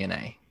has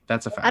DNA.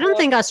 That's a fact. I don't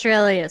think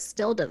Australia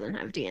still doesn't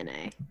have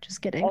DNA.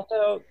 Just kidding.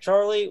 Also,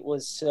 Charlie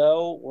was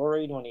so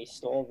worried when he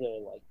stole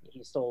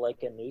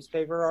a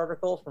newspaper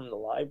article from the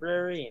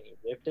library, and he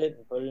ripped it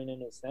and put it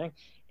in his thing.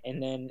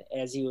 And then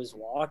as he was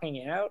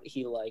walking out,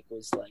 he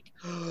was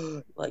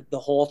like the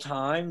whole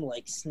time,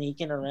 like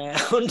sneaking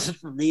around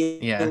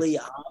really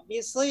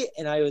obviously.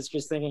 And I was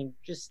just thinking,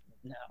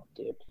 no,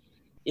 dude,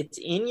 it's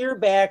in your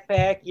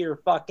backpack. You're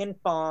fucking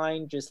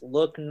fine. Just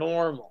look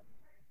normal.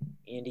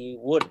 And he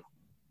wouldn't.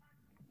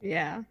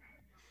 Yeah.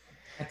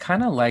 I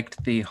kind of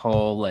liked the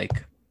whole,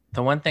 like,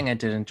 the one thing I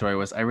did enjoy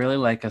was I really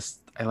like a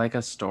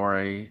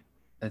story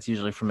that's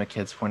usually from a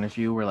kid's point of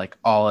view where like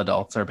all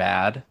adults are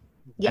bad.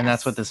 Yes. And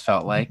that's what this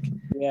felt like.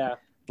 Yeah.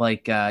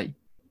 Like,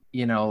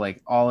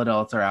 like all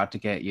adults are out to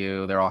get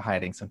you. They're all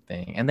hiding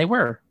something. And they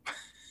were.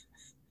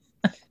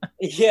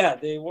 Yeah,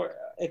 they were.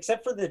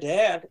 Except for the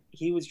dad,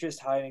 he was just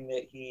hiding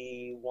that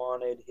he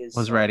wanted his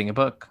Was son, writing a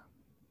book.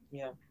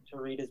 yeah, to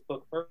read his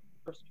book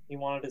first. He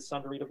wanted his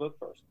son to read a book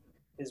first.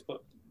 His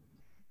book.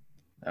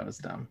 That was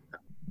dumb.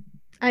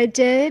 I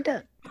did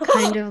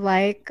kind of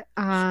like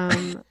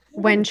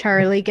when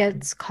Charlie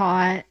gets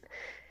caught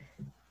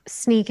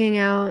sneaking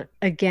out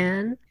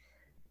again.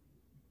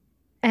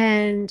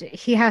 And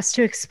he has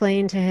to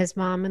explain to his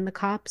mom and the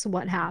cops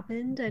what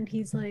happened. And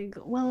he's like,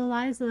 well,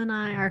 Eliza and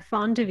I are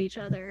fond of each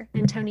other.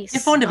 And Tony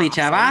You're fond of each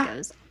stops and other?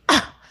 goes,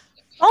 "Ah,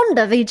 fond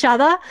of each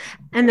other.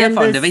 And You're then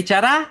fond of each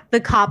other? the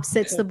cop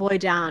sits the boy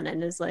down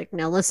and is like,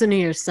 now listen to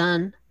your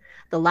son.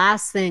 The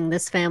last thing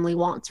this family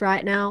wants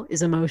right now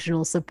is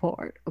emotional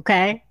support.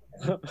 Okay.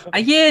 Are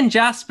you and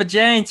Jasper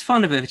Jones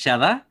fond of each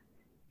other?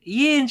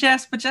 You and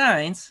Jasper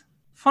Jones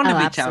fond Oh,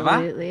 of each other?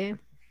 absolutely.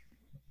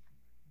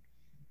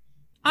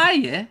 Are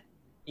you?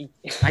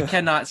 I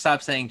cannot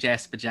stop saying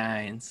Jasper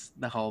Jones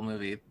the whole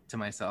movie to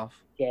myself.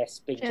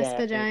 Jasper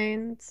Jasper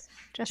Jones.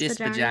 Jones.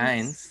 Jasper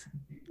Jones.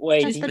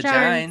 Wait, Jasper do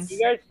Jones.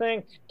 you guys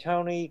think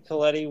Tony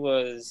Colletti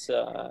was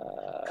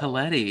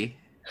Coletti.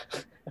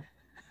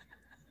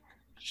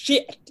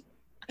 shit?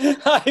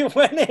 I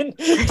went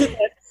into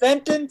that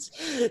sentence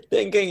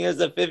thinking it was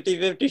a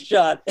 50-50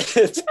 shot.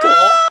 It's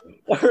Coletti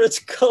or it's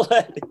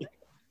Coletti.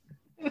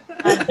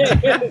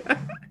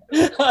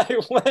 I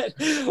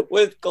went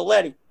with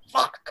Coletti.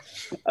 Fuck.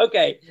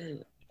 Okay.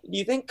 Do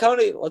you think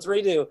Tony? Let's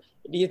redo.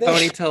 Do you think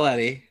Tony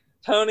Toletti.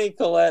 Tony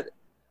Collette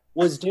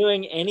was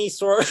doing any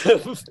sort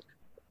of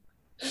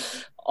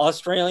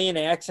Australian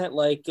accent,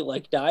 like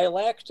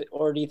dialect,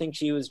 or do you think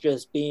she was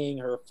just being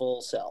her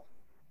full self?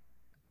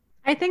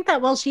 I think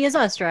that, well, she is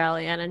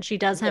Australian and she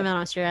does have an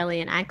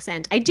Australian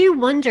accent. I do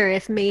wonder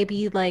if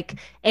maybe, like,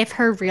 if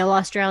her real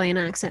Australian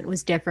accent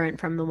was different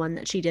from the one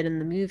that she did in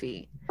the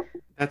movie.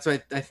 That's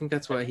what I think.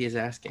 That's what he is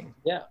asking.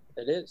 Yeah,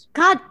 it is.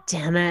 God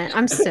damn it.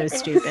 I'm so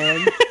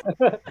stupid.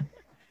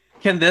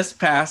 Can this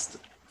past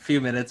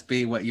few minutes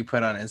be what you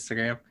put on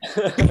Instagram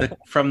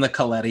from the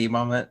Coletti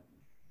moment?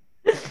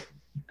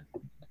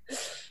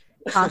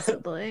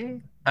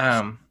 Possibly.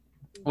 Well,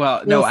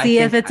 We'll no, I see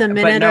think, if it's a but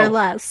minute no, or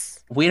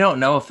less. We don't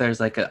know if there's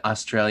like an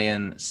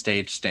Australian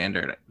stage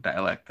standard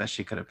dialect that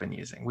she could have been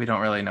using. We don't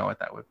really know what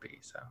that would be.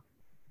 So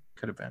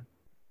could have been.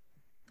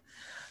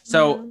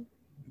 So Yeah.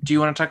 do you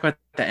want to talk about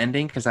the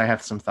ending? Because I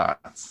have some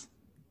thoughts.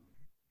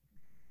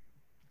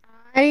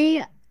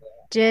 I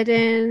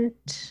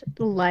didn't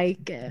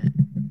like it.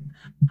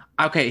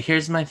 Okay,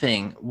 here's my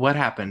thing. What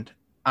happened?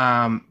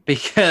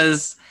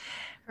 Because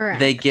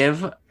Correct.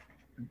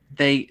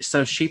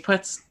 so she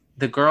puts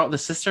the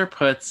sister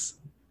puts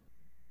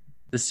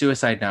the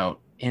suicide note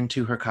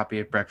into her copy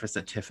of Breakfast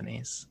at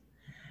Tiffany's.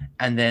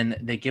 And then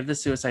they give the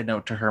suicide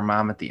note to her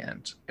mom at the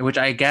end, which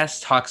I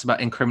guess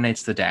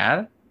incriminates the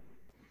dad.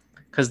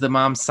 Because the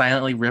mom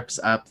silently rips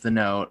up the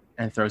note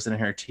and throws it in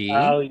her tea.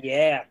 Oh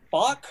yeah,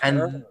 fuck her.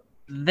 And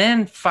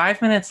then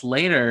 5 minutes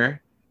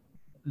later,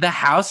 the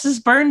house is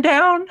burned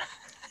down.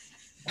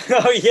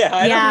 Oh yeah,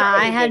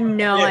 I had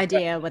no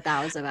idea what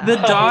that was about. The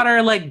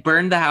daughter like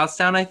burned the house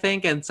down, I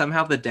think, and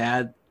somehow the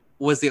dad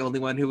was the only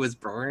one who was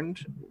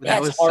burned.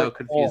 That That's was so hardcore.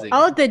 confusing.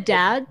 Oh, the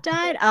dad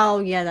died? Oh,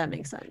 yeah, that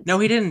makes sense. No,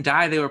 he didn't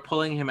die. They were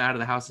pulling him out of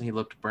the house and he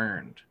looked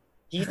burned.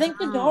 Do you think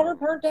the daughter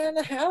burned down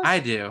the house? I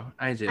do.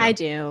 I do.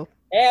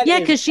 That Yeah, is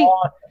because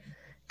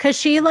awesome.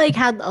 she like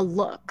had a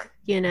look,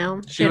 you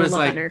know? She had a was look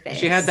like, on her face.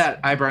 she had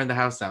that I burned the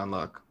house down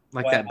look.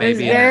 Like Wow. that There's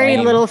baby. in very her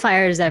meme. little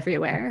fires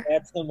everywhere.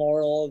 That's the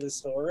moral of the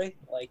story.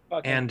 Like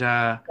fucking And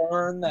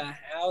burn the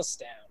house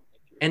down.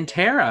 in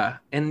Terra,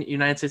 in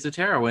United States of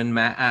Terra, when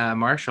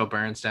Marshall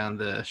burns down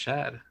the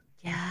shed.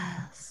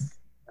 Yes.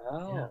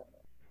 Oh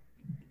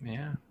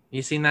Yeah.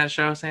 You seen that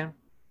show, Sam?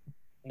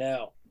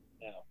 no,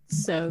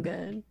 So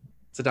good.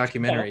 It's a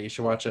documentary. You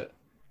should watch it.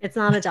 It's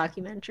not a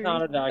documentary.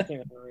 not a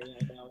documentary.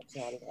 I know it's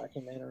not a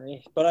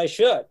documentary, but I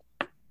should.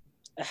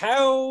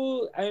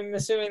 How? I'm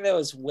assuming that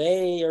was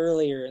way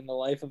earlier in the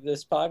life of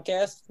this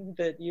podcast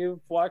that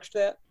you've watched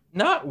that.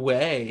 Not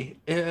way.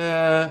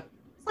 It's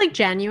like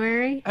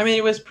January. I mean,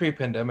 it was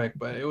pre-pandemic,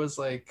 but it was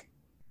like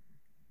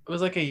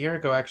a year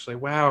ago, actually.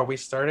 Wow,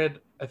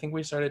 I think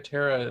we started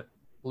Terra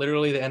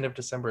literally the end of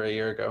December a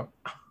year ago.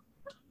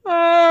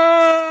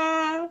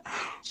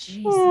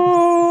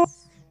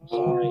 Jesus.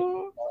 Sorry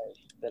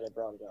that I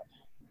brought it up.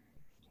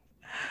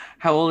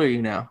 How old are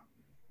you now?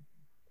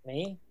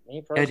 Me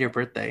You personally. had your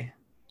birthday.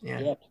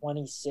 Yeah,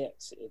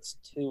 26. It's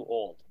too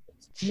old.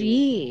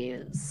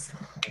 Jeez.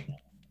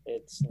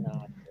 It's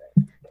not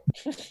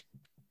great.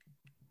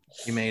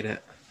 You made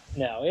it.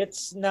 No,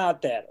 it's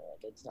not that old.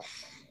 It's not.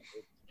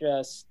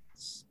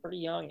 It's pretty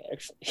young,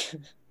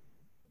 actually.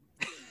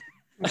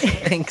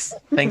 Thanks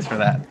for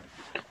that.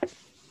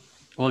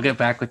 We'll get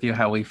back with you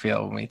how we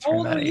feel when we How turn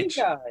old that are you age.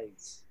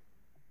 guys?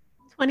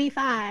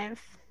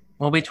 25.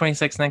 We'll be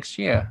 26 next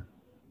year.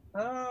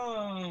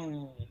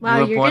 Oh.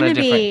 Wow, were you're born a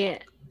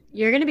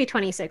gonna be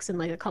 26 in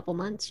like a couple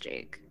months,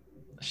 Jake.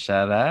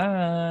 Shut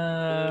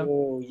up.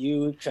 Oh,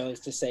 you chose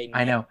to say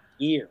I know.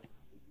 year.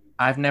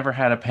 I've never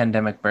had a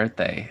pandemic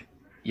birthday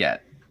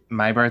yet.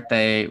 my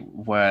birthday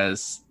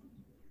was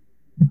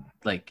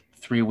like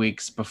 3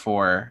 weeks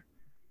before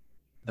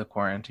the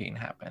quarantine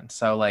happened.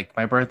 So like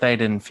my birthday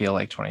didn't feel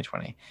like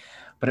 2020,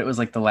 but it was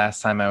like the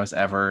last time I was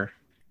ever.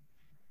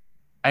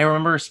 I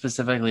remember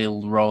specifically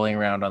rolling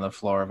around on the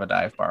floor of a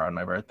dive bar on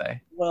my birthday.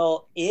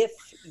 Well, if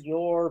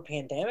your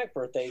pandemic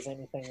birthday is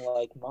anything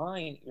like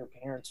mine, your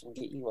parents will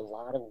get you a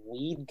lot of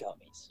weed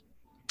gummies.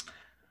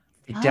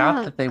 I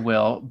doubt that they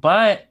will,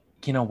 but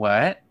you know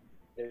what?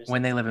 There's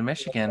When they live in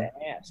Michigan,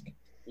 ask.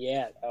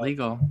 Yeah,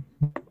 legal.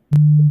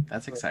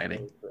 That's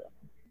exciting.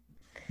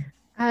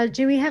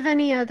 Do we have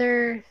any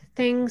other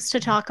things to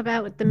talk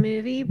about with the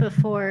movie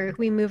before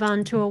we move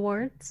on to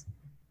awards?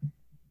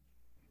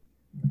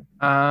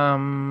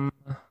 I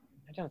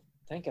don't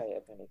think I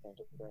have anything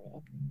to bring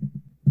up.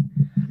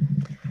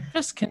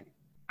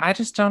 I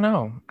just don't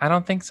know. I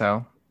don't think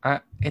so.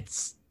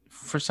 It's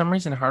for some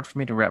reason hard for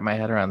me to wrap my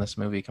head around this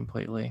movie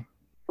completely.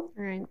 All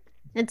right.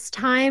 It's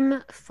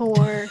time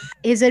for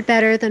Is It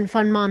Better Than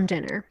Fun Mom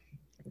Dinner?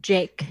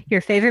 Jake,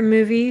 your favorite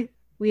movie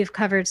we have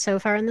covered so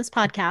far in this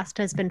podcast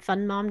has been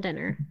Fun Mom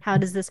Dinner. How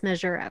does this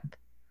measure up?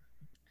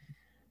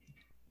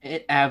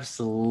 It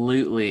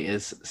absolutely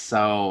is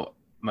so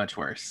much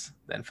worse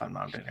than Fun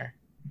Mom Dinner.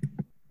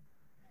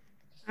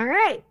 All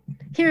right.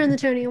 Here on the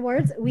Tony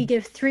Awards, we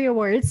give 3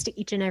 awards to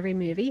each and every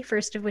movie,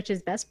 first of which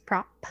is Best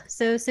Prop.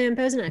 So, Sam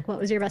Posenek, what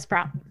was your best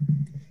prop?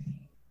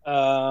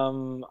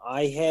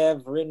 I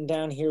have written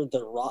down here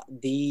the rock.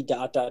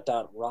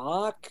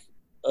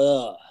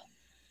 Ugh.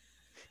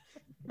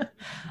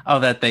 Oh,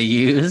 that they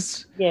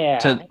used Yeah.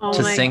 to Oh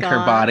to my sink her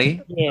God.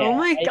 body. Yeah. Oh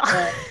my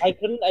God.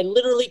 I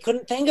literally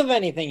couldn't think of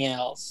anything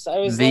else. I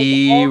was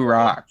The like,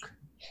 Rock.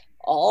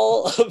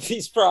 all of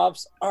these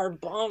props are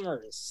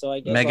bummers. So I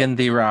guess Megan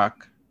the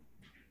Rock.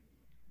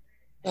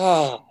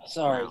 Oh,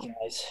 sorry, Wow.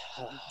 guys.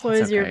 What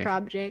It's was your okay.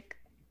 prop, Jake?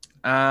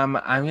 I'm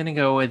gonna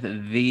go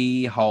with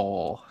The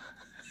Hole.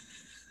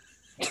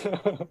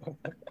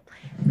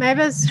 My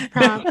best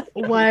prop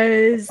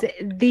was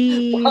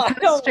the I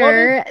don't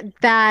poster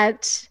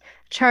that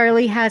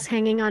Charlie has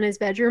hanging on his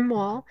bedroom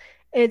wall.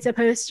 It's a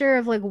poster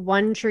of like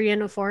one tree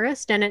in a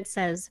forest, and it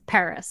says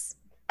Paris.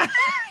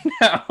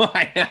 No,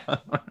 I know.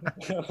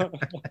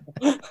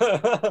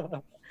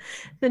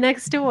 The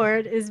next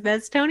award is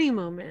Best Tony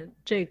Moment.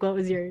 Jake, what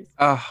was yours?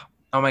 Oh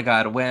my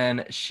God.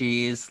 When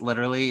she's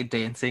literally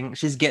dancing,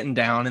 she's getting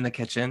down in the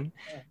kitchen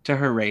to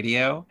her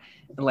radio.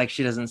 And like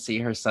she doesn't see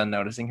her son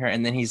noticing her.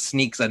 And then he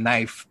sneaks a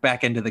knife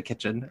back into the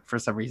kitchen for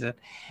some reason.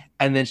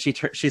 And then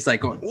she's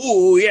like going,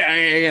 "Ooh,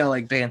 yeah,"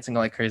 like dancing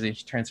like crazy. And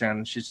she turns around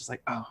and she's just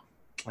like, oh,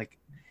 like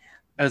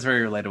it was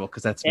very relatable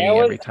because that's me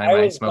every time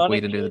I was smoke gonna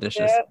weed and do the choose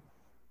dishes. that,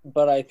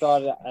 but I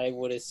thought I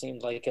would have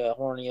seemed like a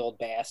horny old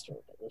bastard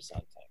or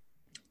something.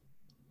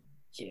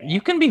 Yeah. You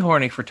can be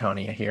horny for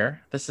Tony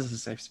here. This is a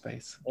safe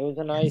space. It was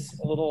a nice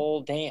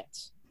little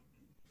dance.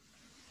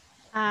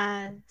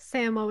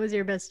 Sam, what was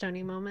your best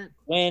Tony moment?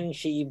 When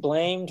she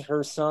blamed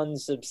her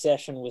son's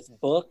obsession with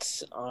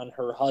books on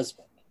her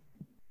husband.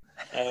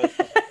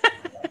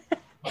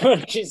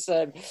 When she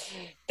said,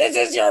 "This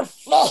is your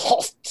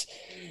fault.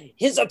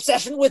 His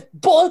obsession with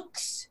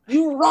books.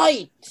 You're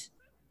right."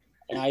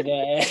 And I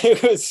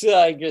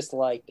just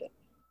liked it.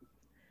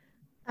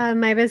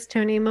 My best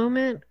Tony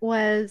moment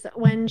was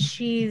when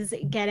she's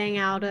getting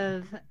out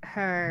of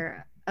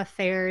her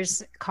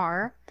affairs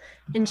car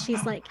and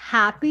she's like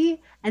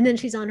happy, and then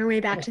she's on her way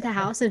back to the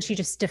house and she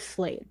just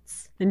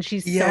deflates and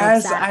she's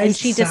Yes, so upset I and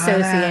she saw that.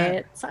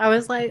 dissociates. I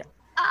was like,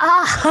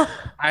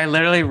 ah. I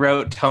literally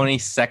wrote Tony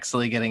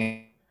sexily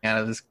getting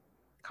out of this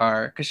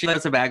car because she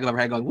lets a bag over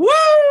her head going, "Woo!"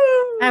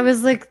 I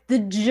was like, the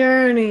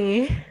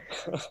journey,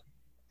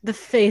 the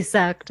face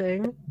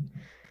acting.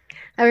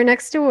 Our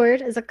next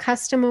award is a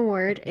custom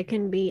award. It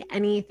can be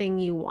anything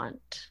you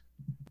want.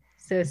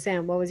 So,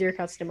 Sam, what was your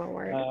custom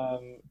award?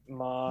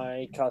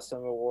 My custom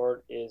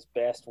award is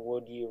Best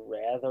Would You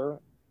Rather? ?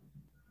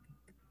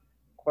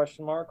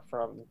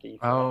 From the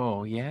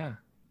Oh, yeah.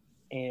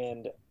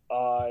 And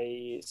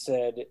I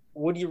said,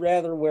 would you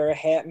rather wear a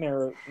hat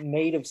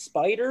made of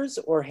spiders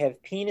or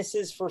have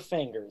penises for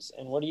fingers?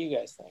 And what do you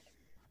guys think?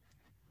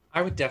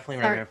 I would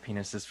definitely rather have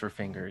penises for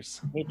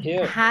fingers. Me A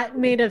too. hat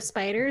made of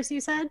spiders, you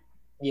said?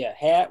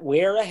 Yeah,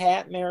 wear a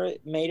hat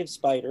made of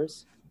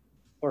spiders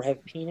or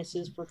have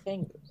penises for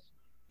fingers.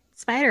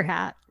 Spider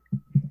hat.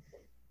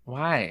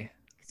 Why?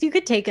 So you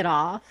could take it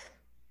off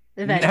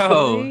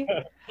eventually.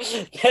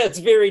 That's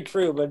very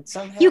true, but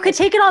somehow You could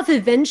take it off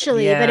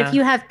eventually, but Yeah. if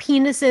you have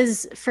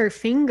penises for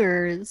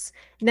fingers,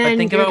 then But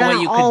think you're about what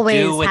gonna you could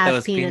always do with have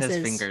those penis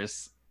penises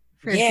fingers.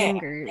 for Yeah,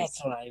 fingers.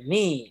 that's what I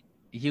mean.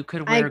 You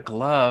could I- wear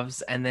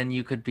gloves and then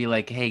you could be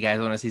like, "Hey guys,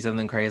 want to see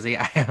something crazy?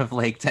 I have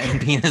like 10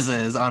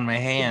 penises on my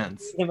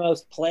hands." The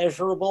most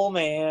pleasurable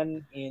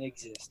man in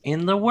existence.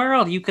 In the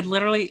world, you could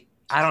literally,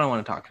 I don't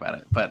want to talk about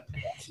it, but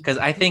because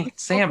I think,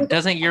 Sam,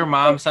 doesn't your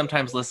mom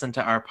sometimes listen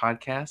to our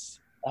podcast?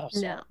 Oh,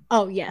 sorry. No.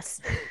 Oh, yes.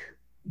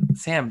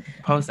 Sam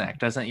Posak,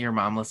 doesn't your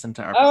mom listen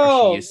to our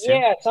Oh, she used to?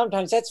 yeah,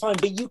 sometimes that's fine,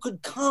 but you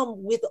could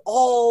come with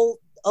all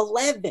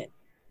 11.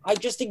 I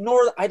just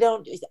ignore. I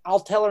don't. I'll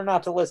tell her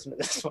not to listen to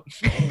this one.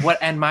 What?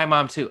 And my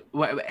mom too.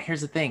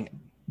 Here's the thing.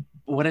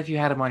 What if you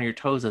had them on your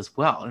toes as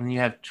well, and you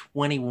have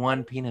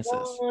 21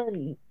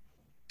 penises?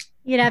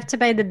 You'd have to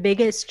buy the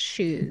biggest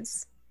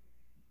shoes.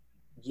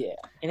 Yeah,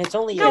 and it's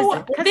only.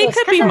 No, they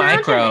could be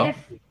micro.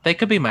 They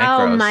could be micros.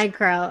 Oh,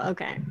 micro.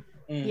 Okay.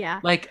 Yeah.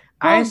 Like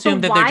Well, I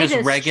assume the that they're just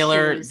widest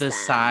regular. shoes, The then.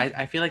 size.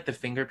 I feel like the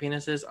finger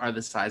penises are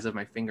the size of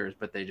my fingers,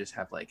 but they just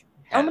have like.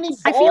 How many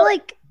heads. I feel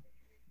like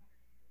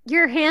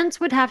your hands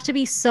would have to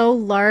be so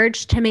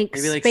large to make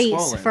Maybe, like, space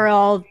swollen. for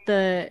all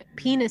the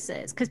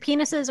penises, because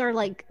penises are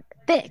like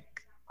thick.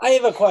 I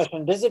have a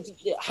question. Does it?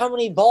 How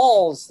many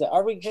balls?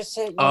 Are we just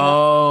saying?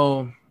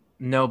 Oh,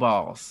 no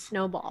balls.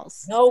 No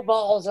balls. No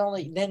balls.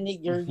 Only then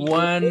you're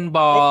One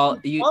ball.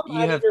 they You come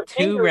out of have your two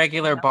fingers.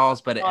 regular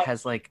balls, but it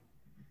has like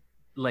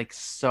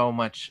so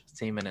much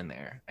semen in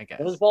there, I guess.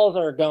 Those balls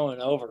are going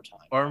overtime.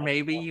 Or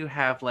maybe you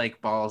have like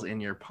balls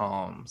in your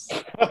palms.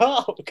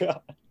 Oh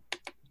god.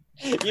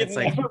 You'd It's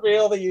like- never be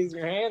able to use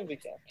your hands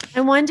again.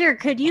 I wonder,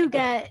 could you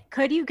get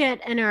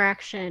an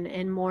erection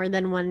in more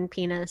than one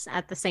penis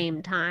at the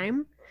same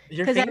time?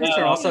 Your 'Cause fingers that's-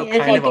 are also if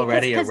kind you- of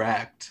already 'cause-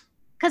 erect.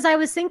 Because I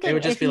was thinking, It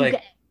would just if be you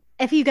like-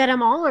 if you get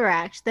them all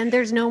erect, then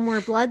there's no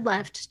more blood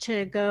left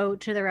to go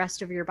to the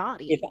rest of your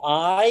body. If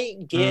I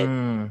get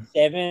Mm.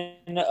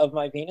 7 of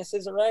my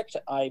penises erect,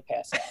 I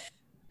pass out.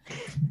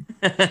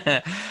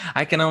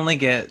 I can only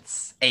get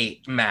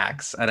 8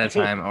 max at a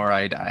time or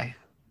I die.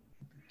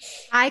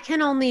 I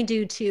can only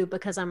do 2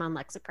 because I'm on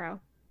Lexapro.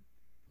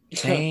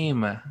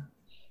 Same. I'm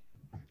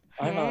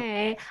on-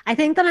 Hey, I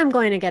think that I'm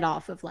going to get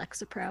off of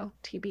Lexapro.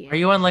 TBA. Are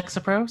you on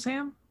Lexapro,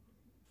 Sam?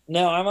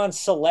 No, I'm on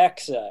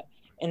Celexa.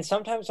 And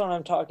sometimes when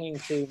I'm talking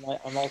to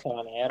I'm also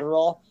on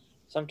Adderall.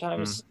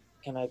 Sometimes,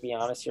 can I be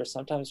honest here?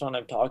 Sometimes when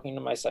I'm talking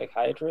to my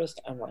psychiatrist,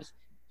 I'm like,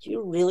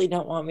 you really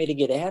don't want me to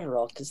get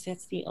Adderall because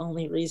that's the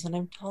only reason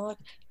I'm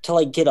talking to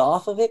like get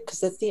off of it because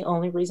that's the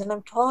only reason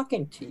I'm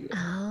talking to you.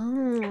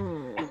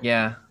 Oh.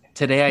 Yeah.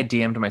 Today I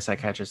DM'd my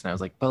psychiatrist and I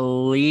was like,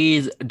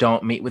 please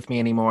don't meet with me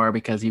anymore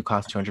because you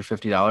cost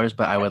 $250,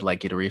 but I would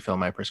like you to refill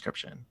my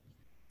prescription.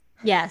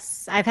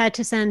 Yes, I've had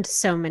to send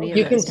so many.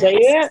 You of can those say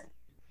texts. that?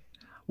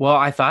 Well,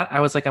 I thought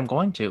I was like, I'm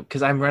going to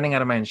because I'm running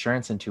out of my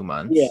insurance in 2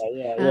 months. Yeah.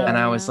 And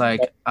I was Oh.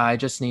 like, I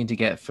just need to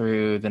get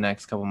through the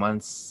next couple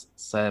months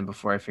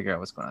before I figure out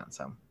what's going on.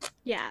 So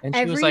Yeah. And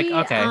she was like,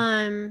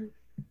 okay.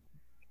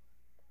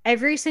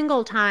 Every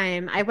single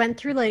time I went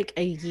through like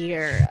a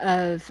year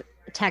of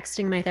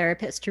texting my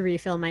therapist to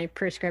refill my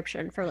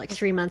prescription for like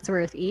 3 months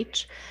worth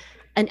each.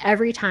 And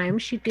every time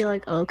she'd be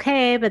like,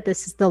 okay, but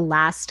this is the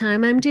last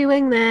time I'm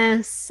doing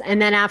this.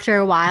 And then after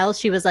a while,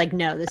 she was like,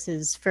 no, this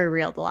is for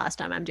real the last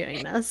time I'm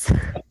doing this.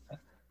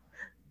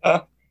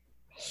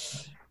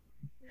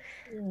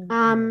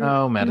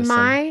 Oh,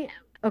 medicine.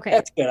 Okay.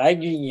 That's good.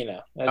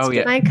 That's Oh,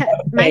 yeah. good.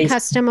 My Nice.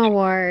 custom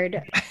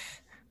award,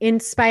 in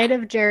spite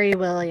of Jerry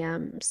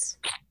Williams,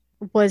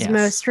 was Yes.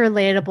 most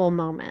relatable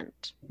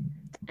moment.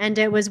 And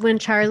it was when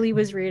Charlie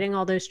was reading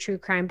all those true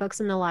crime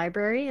books in the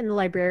library, and the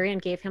librarian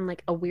gave him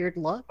like a weird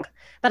look.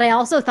 But I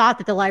also thought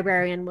that the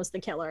librarian was the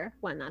killer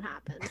when that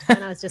happened.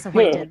 And I was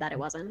disappointed that it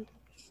wasn't.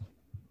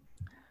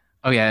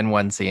 Oh yeah, in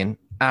one scene.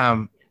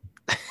 My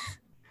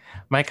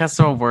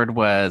custom award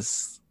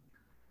was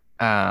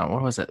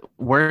what was it?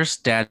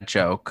 Worst dad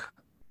joke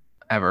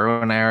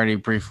ever. And I already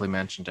briefly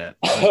mentioned it.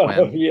 It was Oh,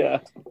 when yeah.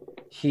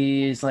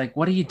 he's like,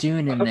 "What are you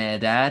doing in there,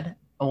 Dad?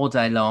 All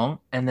day long?"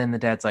 And then the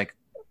dad's like,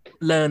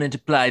 "Learning to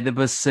play the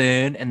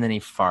bassoon." And then he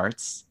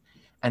farts.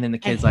 And then the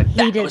kid's like,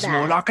 "That hated was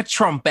more that. like a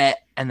trumpet."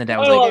 And the dad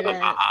was Oh, like, Hated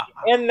it. "Ah."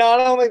 And not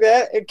only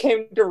that, it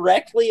came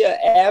directly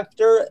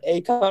after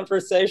a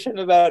conversation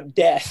about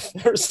death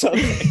or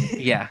something.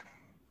 Yeah.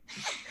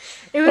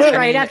 It was I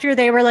right mean- after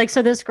they were like,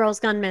 so this girl's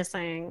gone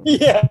missing.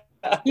 Yeah.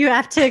 You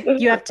have to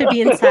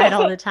be inside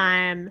all the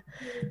time.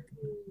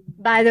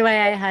 By the way,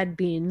 I had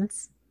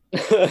beans.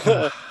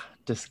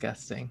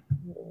 Disgusting.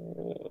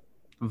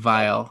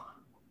 Vile.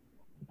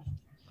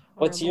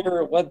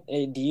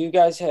 Do you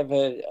guys have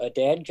a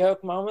dad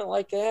joke moment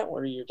like that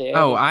where your dad?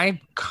 Oh, I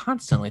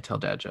constantly tell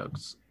dad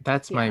jokes.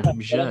 That's my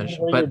zhuzh.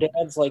 Where But your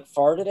dad's like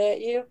farted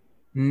at you?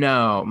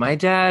 no, my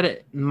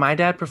dad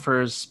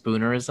prefers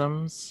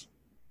spoonerisms.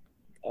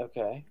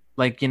 Okay.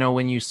 Like, you know,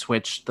 when you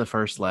switch the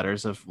first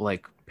letters of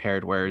like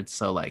paired words.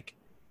 So like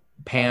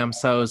Pam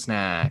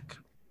Sosnack.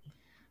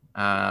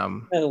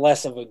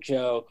 Less of a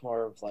joke,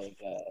 more of like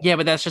Yeah,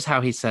 but that's just how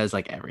he says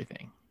like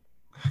everything.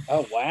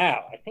 oh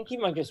wow. I think he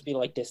might just be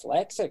like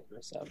dyslexic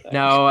or something.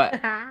 No,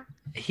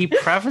 he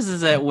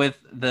prefaces it with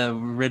the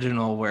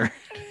original word.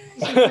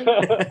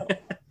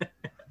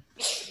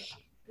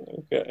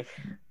 Okay.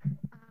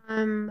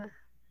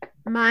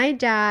 My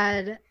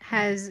dad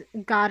has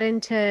got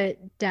into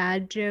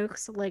dad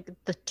jokes, like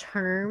the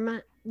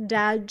term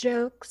dad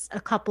jokes, a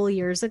couple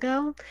years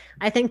ago.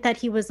 I think that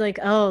he was like,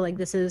 oh, like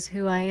this is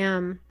who I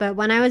am. But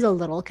when I was a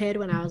little kid,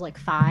 when I was like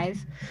 5,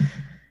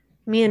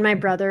 me and my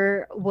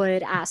brother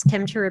would ask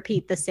him to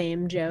repeat the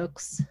same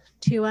jokes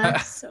to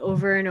us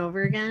over and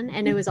over again.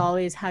 And it was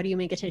always, how do you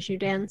make a tissue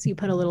dance? You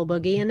put a little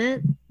boogie in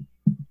it.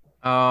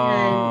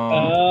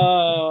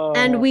 Oh.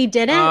 And we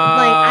didn't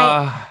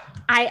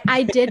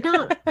I did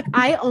not.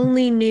 I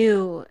only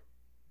knew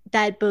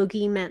that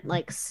boogie meant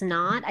like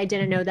snot. I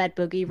didn't know that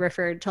boogie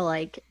referred to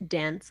like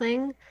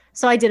dancing.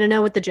 So I didn't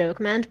know what the joke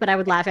meant, but I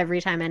would laugh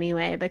every time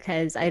anyway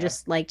because I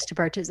just liked to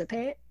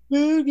participate.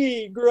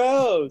 Boogie,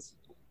 gross.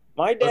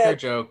 My Booger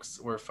dad's jokes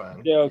were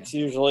fun. jokes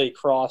usually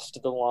crossed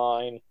the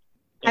line.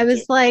 I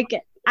was like,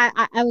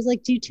 I was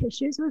like, do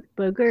tissues with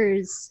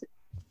boogers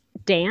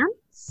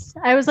dance?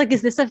 I was like,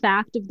 is this a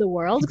fact of the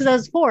world? Because I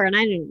was 4 and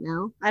I didn't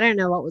know. I didn't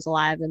know what was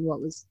alive and what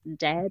was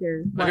dead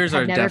or what Boogers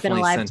had are never been definitely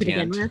alive to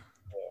begin sentient.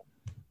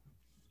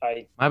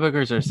 with. My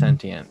boogers are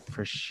sentient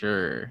for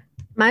sure.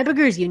 My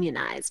boogers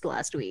unionized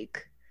last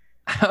week.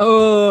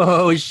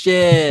 Oh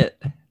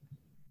shit!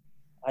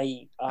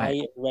 I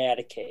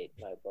eradicate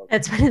my book.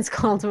 That's what it's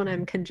called when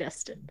I'm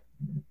congested.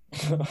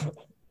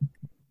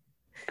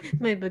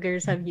 My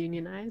boogers have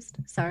unionized.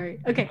 Sorry.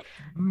 Okay.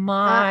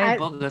 My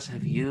boogers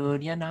have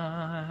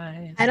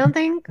unionized. I don't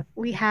think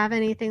we have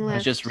anything left. I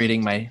was just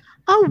reading my.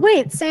 Oh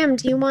wait, Sam,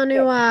 do you want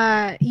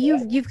to?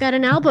 You've got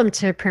an album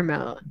to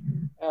promote.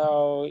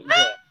 Oh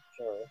yeah,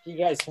 sure. If you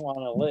guys want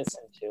to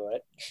listen to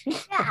it.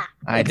 Yeah.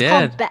 I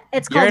did.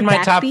 It's called You're in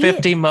my top Backbeat.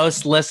 50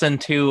 most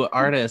listened to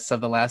artists of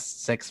the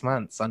last 6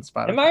 months on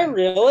Spotify. Am I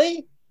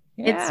really?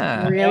 It's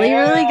Yeah. really,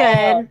 really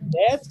good.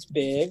 That's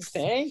big.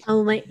 Thank I'll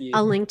you.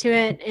 link to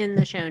it in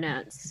the show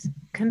notes.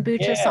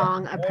 Kombucha Yeah,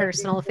 song, a that'd be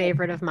personal cool.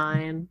 favorite of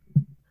mine.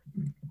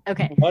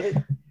 Okay, What?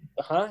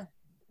 Huh?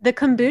 the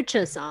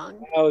kombucha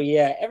song. Oh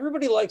yeah,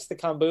 everybody likes the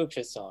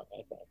kombucha song.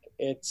 I think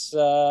it's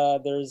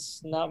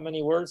there's not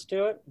many words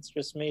to it. It's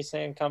just me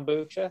saying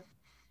kombucha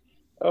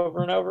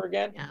over and over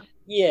again. Yeah.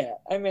 Yeah,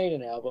 I made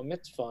an album.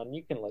 It's fun.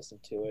 You can listen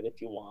to it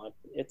if you want.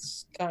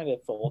 It's kind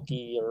of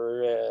folky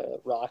or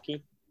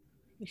rocky.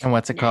 And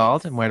what's it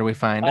called? And where do we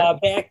find it?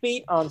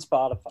 Backbeat on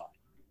Spotify,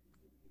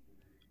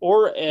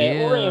 or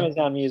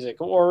Amazon Music,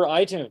 or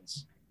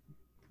iTunes.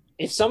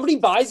 If somebody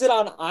buys it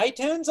on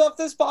iTunes off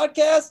this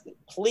podcast,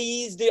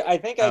 please do. I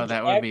think I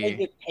that would be-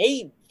 get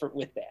paid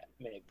with that.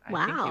 Maybe I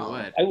think you Wow.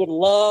 would. I would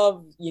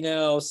love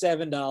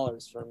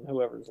 $7 from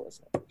whoever's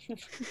listening.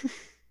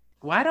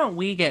 Why don't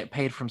we get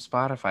paid from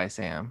Spotify,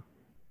 Sam?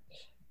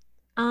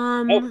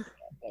 Nope.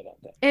 I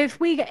don't think.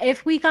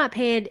 If we got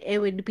paid, it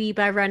would be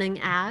by running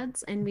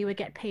ads, and we would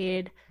get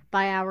paid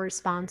by our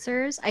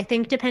sponsors. I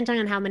think depending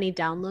on how many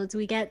downloads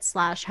we get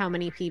 / how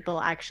many people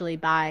actually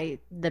buy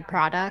the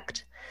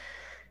product.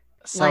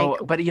 So,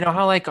 Like- but you know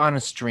how like on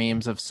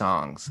streams of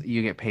songs,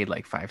 you get paid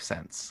like 5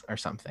 cents or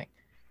something.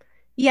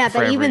 Yeah, For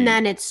but even every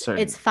then, it's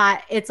certain-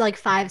 it's like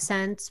 5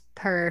 cents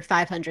per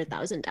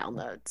 500,000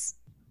 downloads.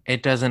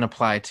 It doesn't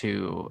apply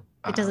to.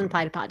 It doesn't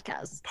apply to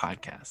podcasts.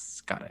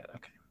 Podcasts. Got it.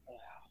 Okay.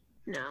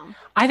 No.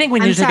 I think we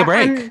need to take a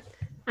break.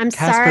 I'm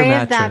Casper sorry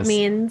if that Mattress.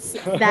 means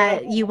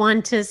that you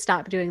want to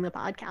stop doing the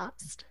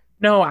podcast.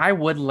 No, I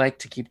would like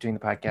to keep doing the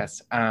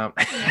podcast.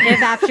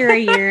 If after a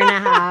year and a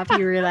half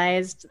you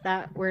realized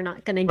that we're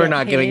not going to get We're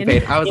not getting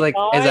paid. I was like,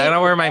 is that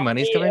not where my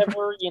money's coming from?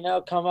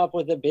 Ever, come up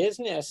with a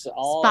business?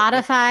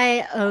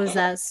 Spotify owes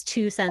us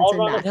 2 cents I'll in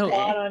run a back pay.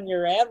 spot on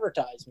your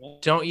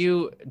advertisement. Don't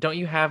you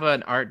have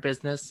an art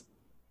business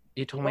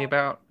you told me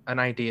about? An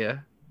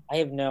idea? I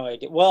have no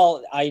idea.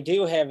 Well, I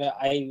do have it.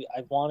 I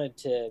wanted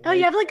to. Oh,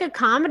 you have like a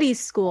comedy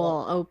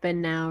school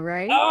open now,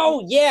 right?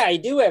 Oh yeah, I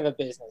do have a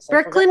business. I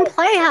Brooklyn forgot.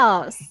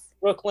 Playhouse.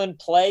 Brooklyn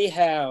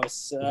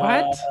Playhouse.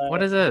 What?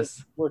 What is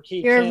this? We're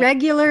teaching. You're a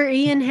regular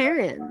Ian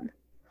Heron.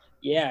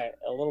 Yeah,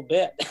 a little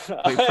bit.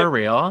 Wait, for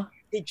real?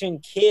 Teaching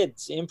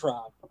kids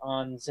improv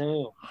on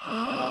Zoom.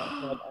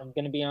 But I'm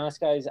gonna be honest,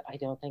 guys. I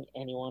don't think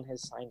anyone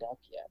has signed up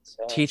yet.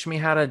 So Teach me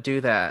how to do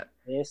that.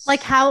 this,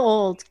 Like how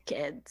old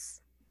kids?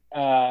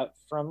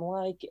 from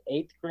like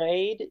 8th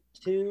grade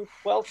to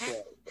 12th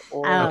grade.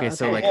 Or, Oh, Okay,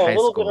 so okay. like no, a high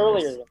little bit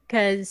schoolers. earlier.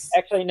 Because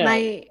Actually, no. My-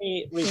 Let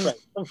me rephrase.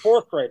 From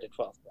 4th grade to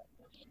 12th grade.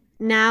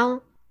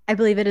 now I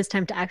believe it is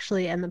time to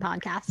actually end the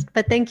podcast.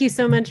 But thank you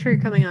so much for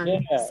coming on,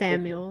 Yeah, it's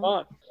Samuel.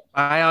 fun.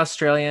 Bye,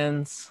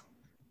 Australians.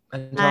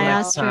 Until Bye,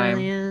 next time.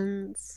 Australians.